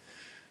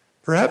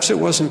 Perhaps it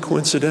wasn't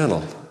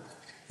coincidental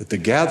that the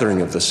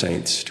gathering of the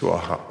saints to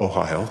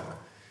Ohio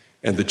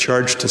and the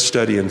charge to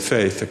study in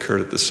faith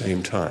occurred at the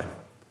same time,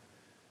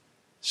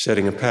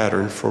 setting a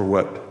pattern for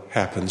what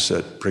happens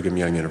at Brigham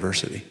Young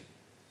University.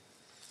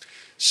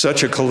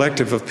 Such a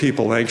collective of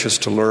people anxious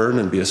to learn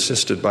and be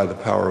assisted by the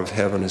power of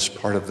heaven is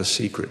part of the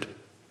secret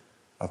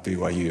of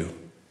BYU.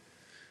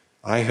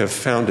 I have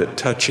found it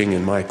touching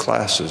in my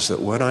classes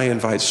that when I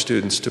invite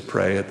students to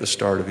pray at the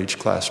start of each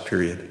class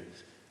period,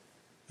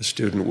 the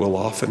student will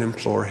often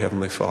implore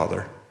Heavenly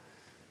Father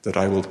that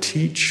I will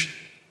teach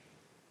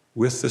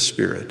with the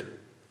Spirit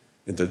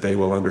and that they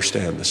will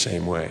understand the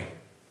same way.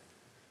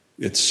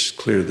 It's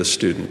clear the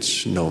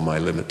students know my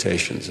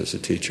limitations as a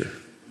teacher.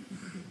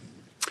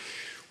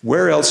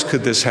 Where else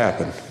could this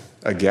happen?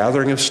 A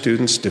gathering of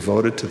students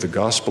devoted to the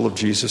gospel of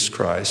Jesus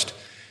Christ,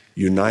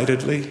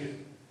 unitedly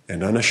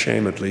and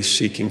unashamedly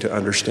seeking to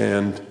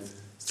understand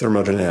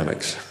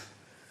thermodynamics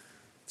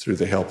through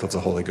the help of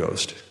the Holy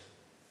Ghost.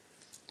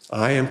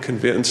 I am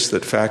convinced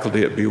that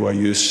faculty at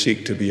BYU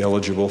seek to be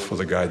eligible for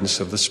the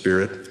guidance of the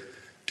Spirit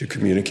to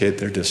communicate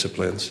their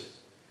disciplines,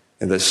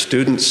 and that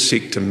students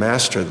seek to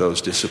master those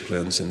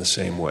disciplines in the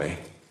same way.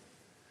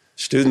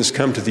 Students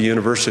come to the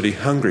university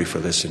hungry for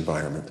this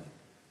environment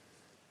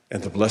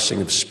and the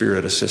blessing of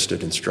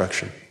Spirit-assisted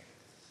instruction.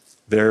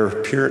 Their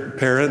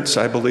parents,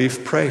 I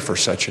believe, pray for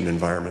such an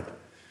environment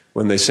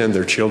when they send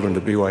their children to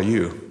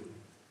BYU.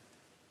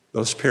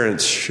 Those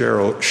parents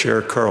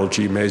share Carl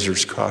G.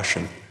 Mazur's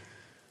caution.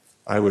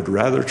 I would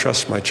rather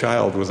trust my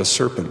child with a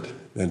serpent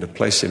than to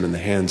place him in the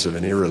hands of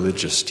an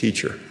irreligious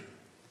teacher.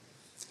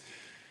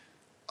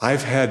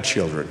 I've had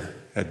children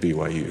at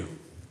BYU.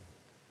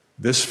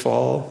 This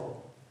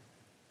fall,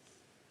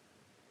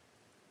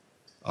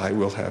 I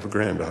will have a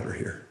granddaughter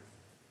here.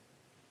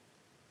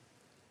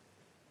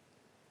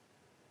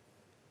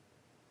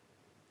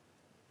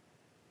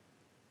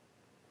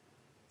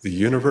 The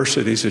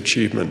university's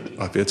achievement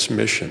of its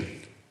mission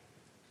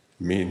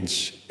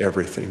means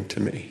everything to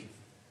me.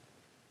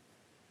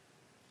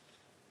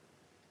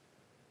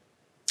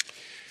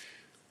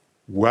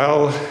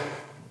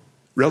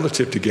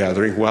 Relative to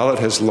gathering, while it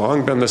has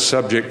long been the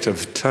subject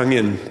of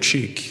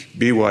tongue-in-cheek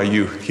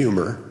BYU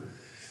humor,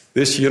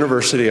 this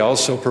university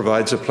also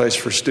provides a place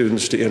for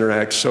students to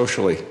interact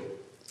socially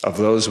of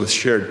those with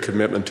shared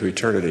commitment to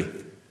eternity,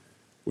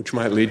 which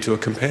might lead to a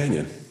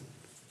companion.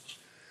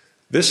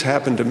 This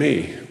happened to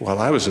me while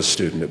I was a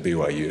student at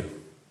BYU,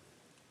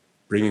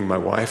 bringing my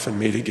wife and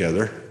me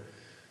together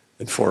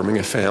and forming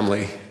a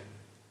family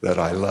that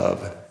I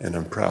love and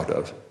am proud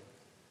of.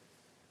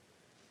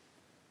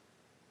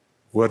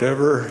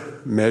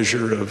 Whatever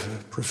measure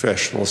of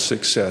professional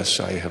success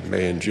I have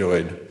may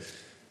enjoyed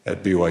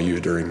at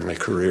BYU during my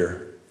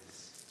career,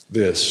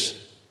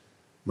 this,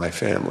 my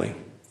family,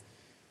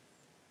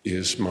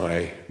 is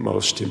my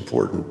most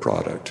important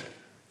product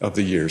of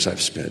the years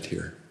I've spent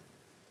here.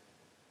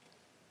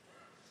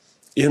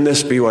 In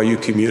this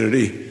BYU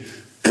community,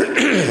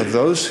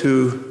 those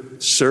who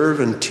serve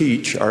and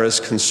teach are as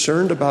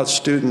concerned about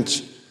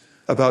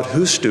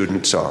who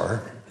students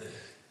are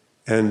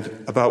and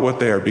about what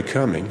they are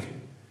becoming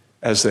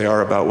as they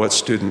are about what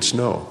students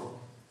know.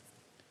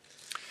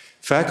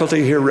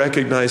 Faculty here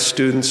recognize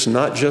students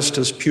not just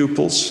as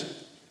pupils,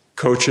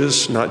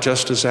 coaches, not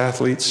just as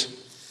athletes,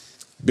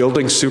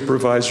 Building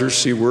supervisors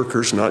see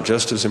workers not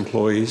just as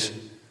employees.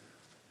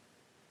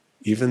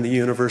 Even the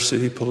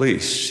university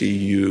police see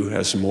you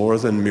as more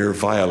than mere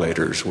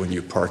violators when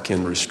you park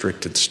in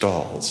restricted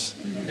stalls.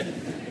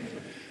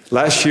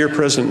 Last year,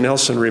 President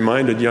Nelson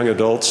reminded young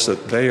adults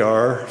that they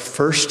are,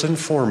 first and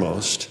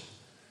foremost,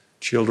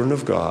 children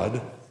of God.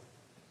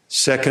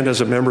 Second,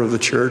 as a member of the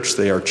church,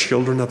 they are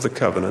children of the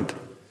covenant.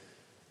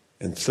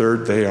 And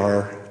third, they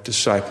are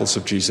disciples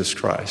of Jesus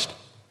Christ.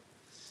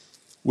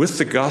 With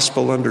the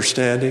gospel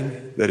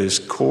understanding that is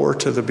core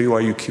to the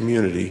BYU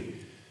community,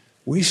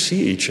 we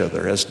see each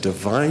other as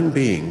divine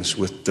beings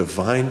with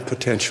divine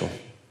potential.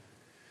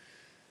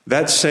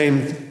 That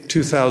same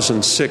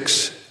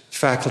 2006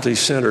 Faculty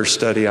Center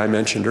study I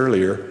mentioned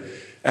earlier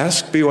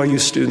asked BYU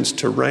students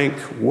to rank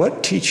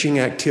what teaching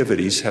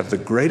activities have the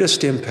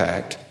greatest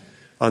impact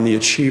on the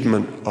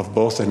achievement of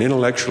both an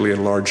intellectually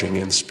enlarging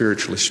and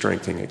spiritually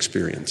strengthening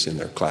experience in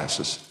their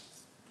classes.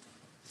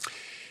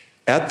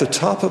 At the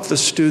top of the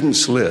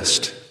students'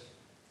 list,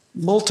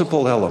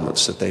 multiple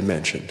elements that they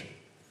mentioned,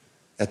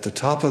 at the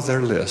top of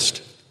their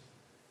list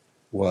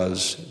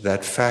was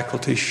that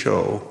faculty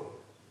show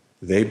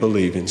they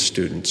believe in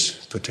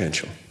students'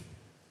 potential.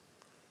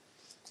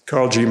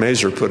 Carl G.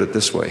 Mazur put it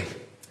this way: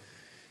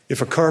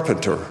 if a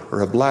carpenter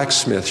or a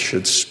blacksmith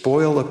should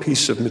spoil a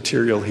piece of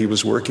material he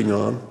was working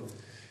on,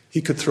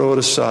 he could throw it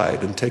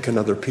aside and take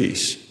another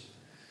piece.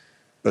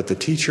 But the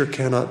teacher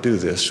cannot do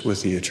this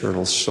with the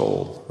eternal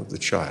soul of the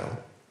child.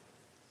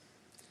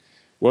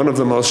 One of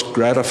the most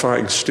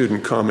gratifying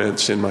student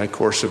comments in my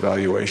course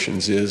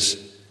evaluations is,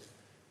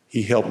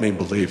 "He helped me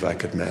believe I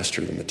could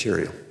master the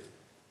material."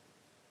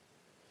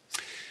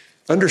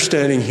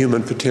 Understanding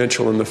human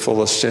potential in the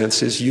fullest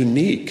sense is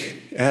unique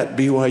at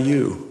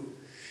BYU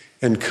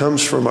and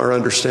comes from our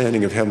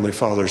understanding of Heavenly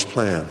Father's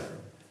plan.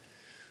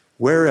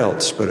 Where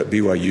else but at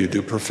BYU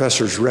do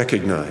professors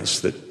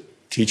recognize that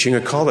teaching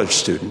a college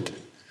student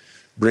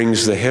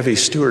brings the heavy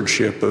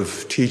stewardship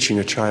of teaching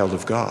a child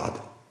of God?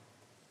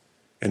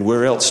 And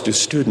where else do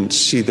students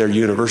see their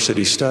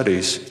university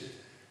studies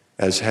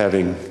as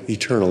having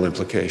eternal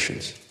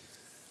implications?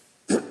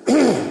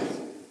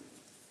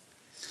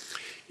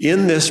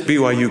 In this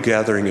BYU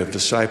gathering of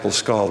disciple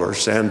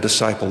scholars and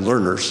disciple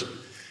learners,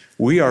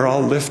 we are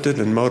all lifted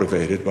and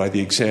motivated by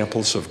the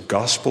examples of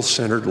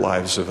gospel-centered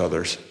lives of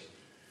others.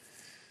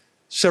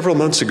 Several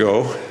months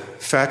ago,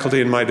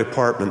 faculty in my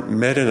department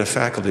met in a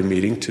faculty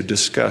meeting to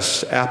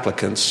discuss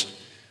applicants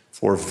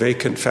for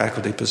vacant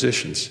faculty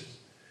positions.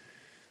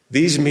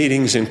 These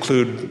meetings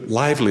include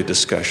lively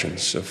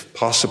discussions of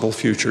possible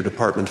future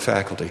department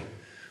faculty,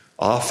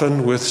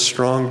 often with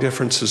strong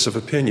differences of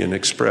opinion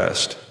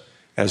expressed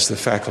as the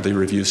faculty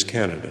reviews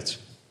candidates.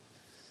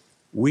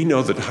 We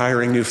know that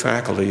hiring new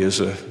faculty is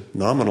a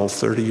nominal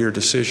 30-year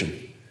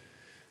decision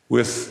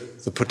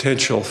with the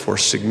potential for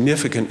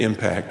significant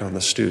impact on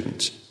the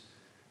students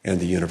and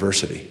the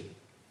university.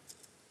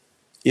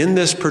 In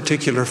this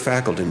particular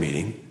faculty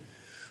meeting,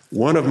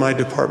 one of my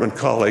department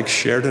colleagues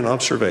shared an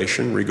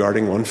observation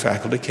regarding one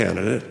faculty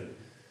candidate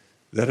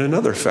that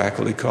another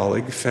faculty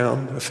colleague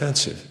found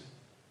offensive.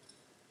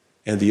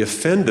 And the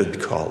offended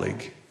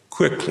colleague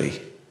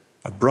quickly,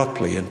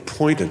 abruptly, and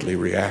pointedly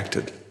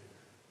reacted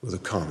with a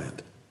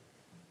comment.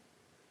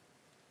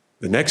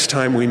 The next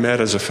time we met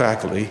as a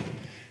faculty,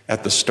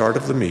 at the start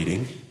of the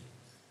meeting,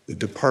 the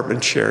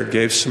department chair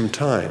gave some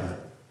time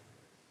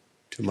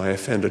to my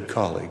offended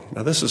colleague.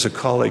 Now, this is a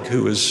colleague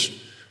who is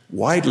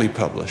widely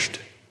published,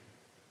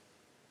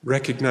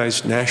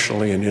 recognized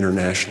nationally and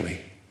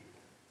internationally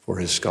for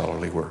his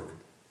scholarly work.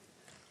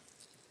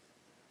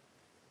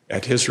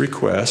 At his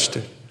request,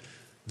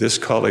 this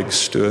colleague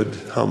stood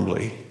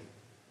humbly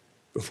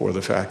before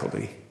the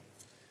faculty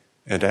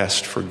and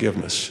asked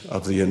forgiveness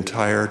of the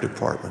entire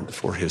department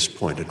for his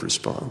pointed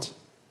response.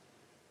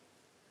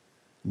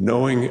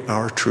 Knowing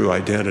our true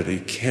identity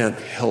can't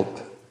help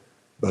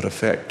but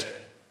affect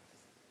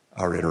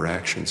our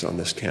interactions on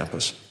this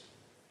campus.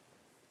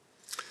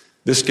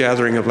 This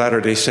gathering of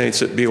Latter-day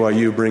Saints at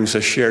BYU brings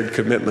a shared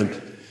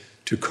commitment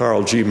to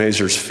Carl G.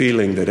 Mazur's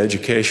feeling that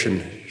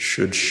education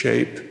should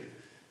shape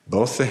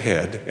both the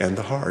head and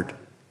the heart.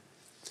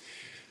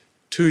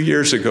 2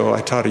 years ago, I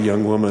taught a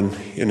young woman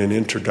in an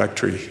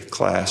introductory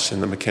class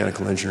in the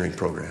mechanical engineering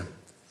program.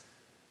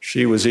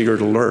 She was eager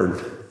to learn,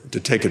 to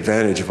take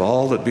advantage of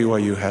all that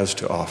BYU has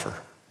to offer.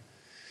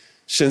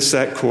 Since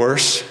that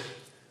course,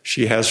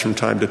 she has from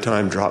time to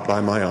time dropped by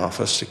my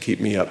office to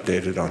keep me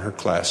updated on her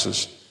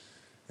classes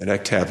and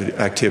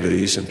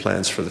activities and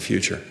plans for the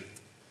future.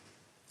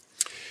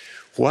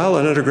 While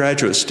an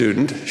undergraduate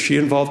student, she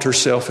involved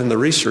herself in the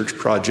research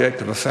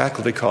project of a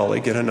faculty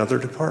colleague in another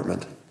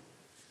department.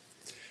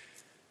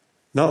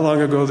 Not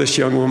long ago, this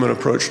young woman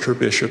approached her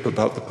bishop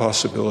about the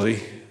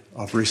possibility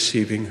of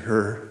receiving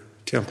her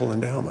temple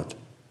endowment.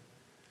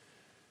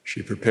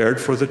 She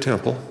prepared for the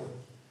temple,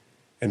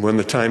 and when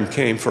the time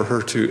came for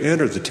her to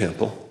enter the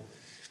temple,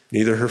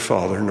 neither her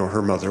father nor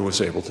her mother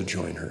was able to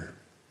join her.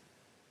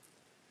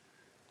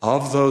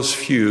 Of those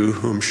few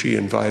whom she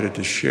invited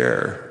to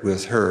share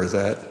with her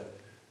that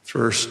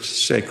first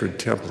sacred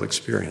temple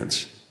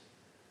experience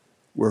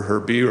were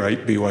her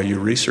BYU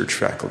research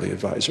faculty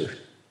advisor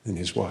and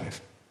his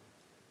wife.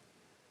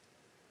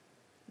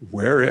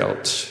 Where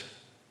else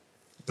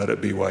but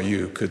at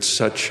BYU could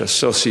such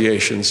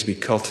associations be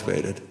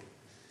cultivated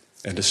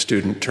and a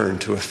student turn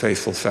to a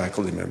faithful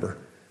faculty member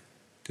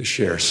to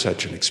share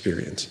such an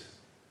experience?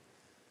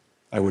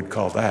 I would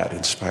call that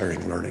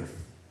inspiring learning.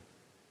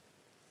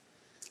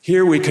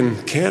 Here we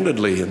can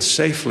candidly and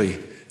safely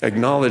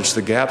acknowledge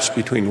the gaps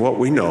between what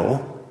we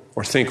know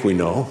or think we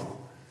know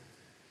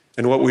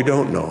and what we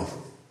don't know.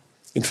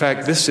 In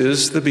fact, this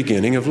is the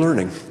beginning of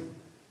learning.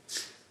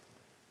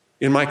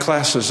 In my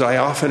classes, I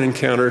often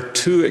encounter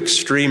two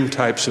extreme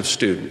types of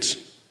students: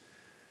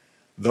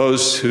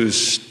 those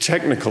whose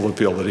technical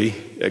ability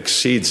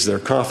exceeds their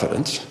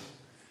confidence,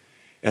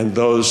 and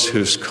those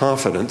whose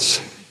confidence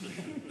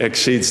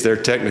exceeds their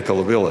technical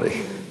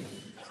ability.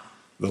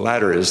 The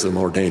latter is the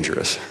more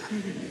dangerous.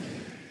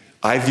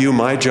 I view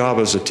my job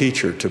as a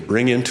teacher to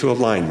bring into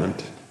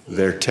alignment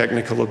their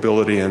technical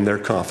ability and their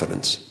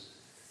confidence,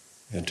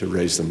 and to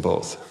raise them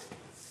both.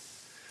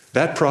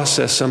 That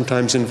process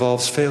sometimes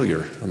involves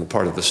failure on the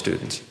part of the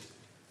students.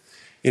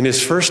 In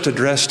his first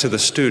address to the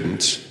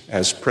students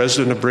as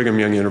president of Brigham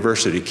Young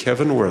University,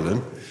 Kevin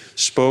Worthen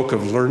spoke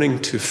of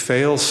learning to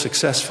fail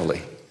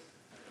successfully,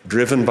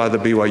 driven by the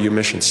BYU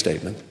mission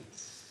statement.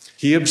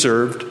 He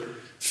observed,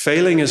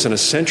 "Failing is an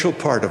essential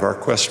part of our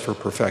quest for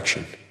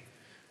perfection.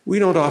 We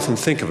don't often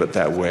think of it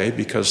that way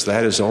because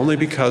that is only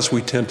because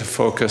we tend to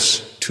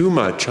focus too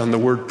much on the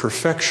word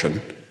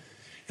perfection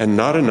and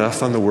not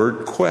enough on the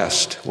word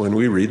quest when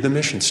we read the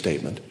mission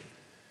statement.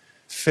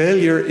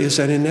 Failure is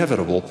an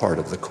inevitable part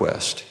of the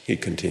quest," he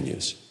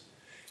continues.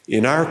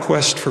 "In our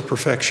quest for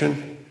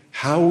perfection,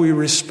 how we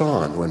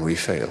respond when we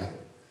fail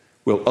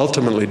will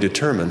ultimately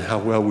determine how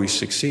well we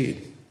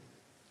succeed.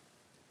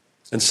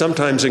 And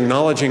sometimes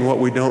acknowledging what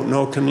we don't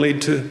know can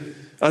lead to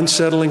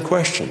unsettling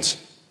questions."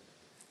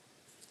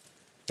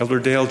 Elder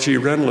Dale G.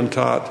 Renlund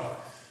taught,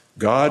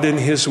 "God in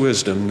his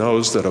wisdom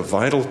knows that a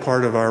vital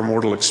part of our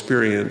mortal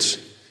experience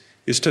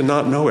is to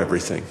not know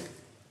everything.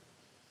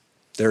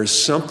 There is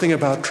something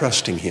about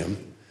trusting him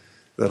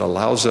that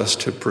allows us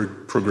to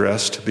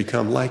progress to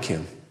become like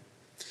him.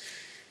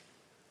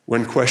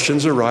 When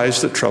questions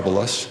arise that trouble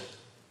us,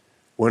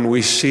 when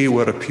we see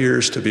what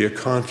appears to be a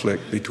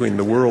conflict between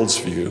the world's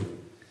view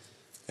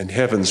and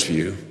heaven's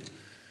view,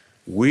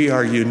 we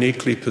are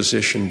uniquely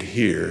positioned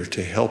here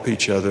to help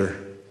each other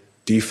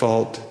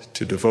default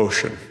to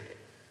devotion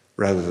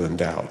rather than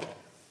doubt."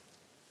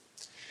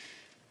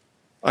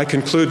 I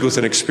conclude with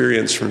an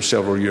experience from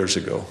several years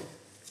ago.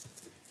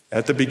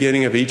 At the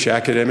beginning of each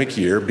academic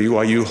year,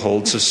 BYU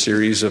holds a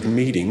series of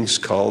meetings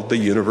called the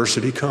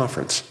University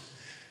Conference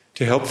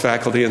to help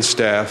faculty and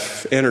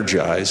staff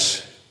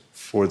energize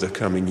for the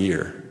coming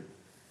year.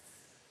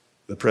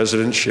 The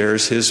president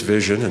shares his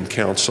vision and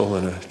counsel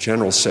in a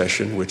general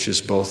session, which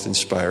is both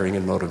inspiring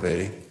and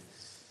motivating.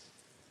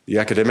 The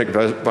academic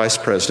vice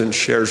president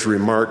shares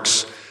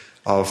remarks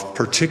of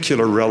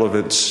particular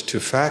relevance to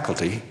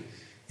faculty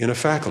in a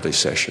faculty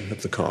session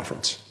of the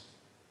conference.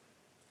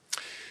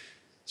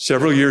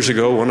 Several years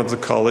ago, one of the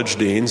college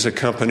deans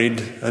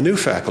accompanied a new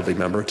faculty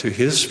member to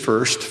his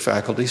first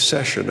faculty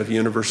session of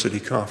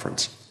University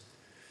Conference.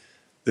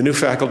 The new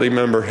faculty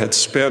member had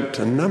spent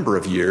a number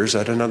of years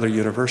at another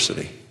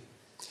university.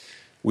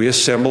 We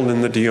assembled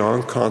in the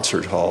Dion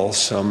Concert Hall,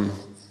 some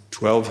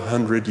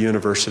 1,200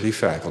 university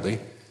faculty,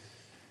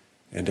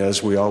 and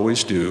as we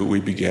always do, we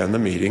began the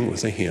meeting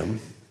with a hymn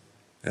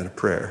and a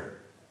prayer.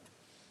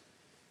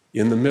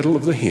 In the middle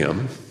of the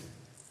hymn,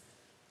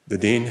 the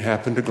dean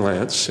happened to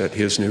glance at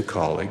his new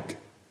colleague,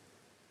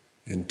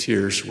 and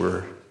tears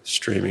were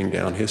streaming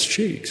down his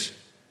cheeks.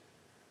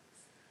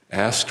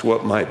 Asked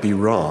what might be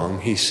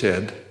wrong, he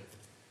said,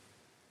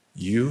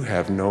 "You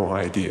have no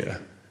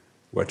idea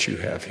what you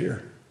have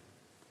here."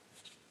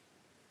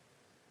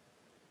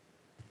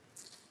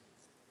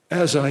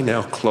 As I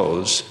now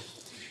close,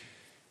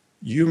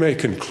 you may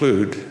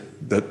conclude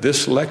that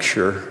this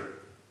lecture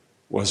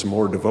was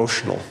more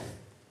devotional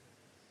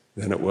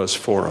than it was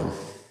forum.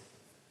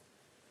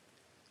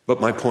 But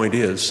my point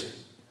is,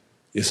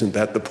 isn't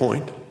that the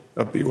point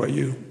of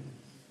BYU?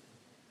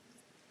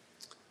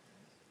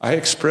 I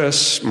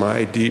express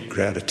my deep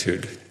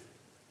gratitude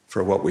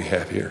for what we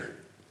have here,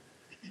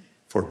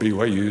 for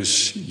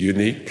BYU's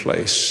unique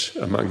place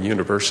among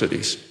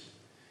universities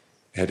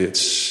and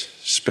its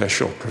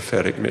special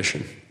prophetic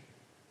mission.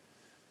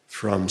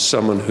 From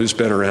someone who's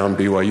been around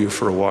BYU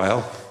for a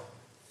while,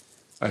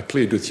 I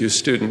plead with you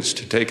students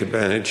to take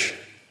advantage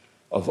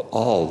of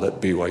all that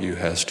BYU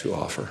has to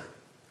offer.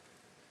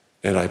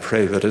 And I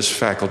pray that as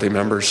faculty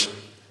members,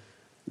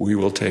 we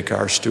will take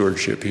our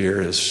stewardship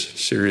here as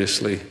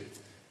seriously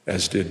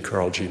as did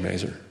Carl G.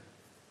 Mazur.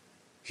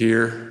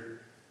 Here,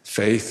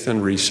 faith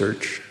and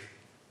reason,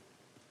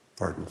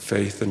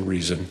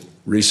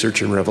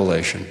 research and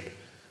revelation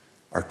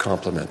are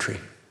complementary.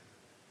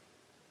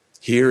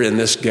 Here in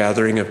this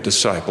gathering of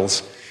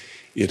disciples,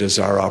 it is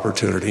our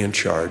opportunity and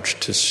charge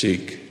to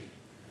seek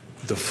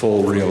the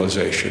full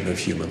realization of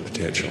human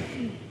potential.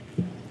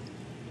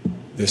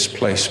 This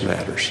place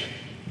matters.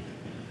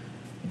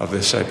 Of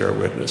this I bear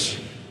witness.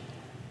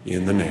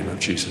 In the name of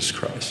Jesus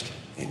Christ.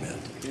 Amen.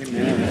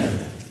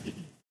 Amen.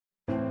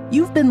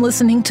 You've been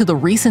listening to the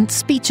Recent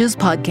Speeches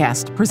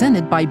podcast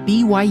presented by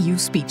BYU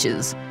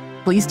Speeches.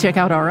 Please check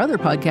out our other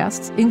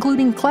podcasts,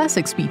 including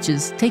classic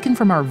speeches taken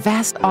from our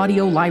vast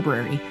audio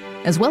library,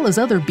 as well as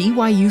other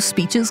BYU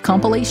Speeches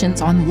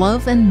compilations on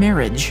love and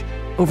marriage,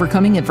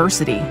 overcoming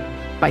adversity,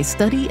 by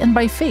study and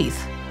by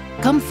faith.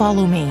 Come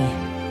follow me,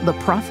 the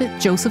prophet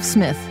Joseph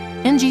Smith,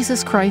 and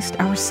Jesus Christ,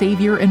 our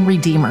Savior and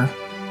Redeemer.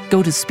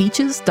 Go to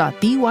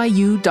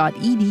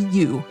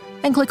speeches.byu.edu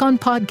and click on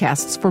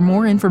podcasts for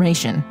more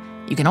information.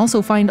 You can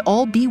also find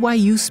all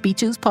BYU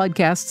Speeches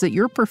podcasts at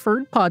your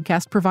preferred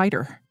podcast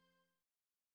provider.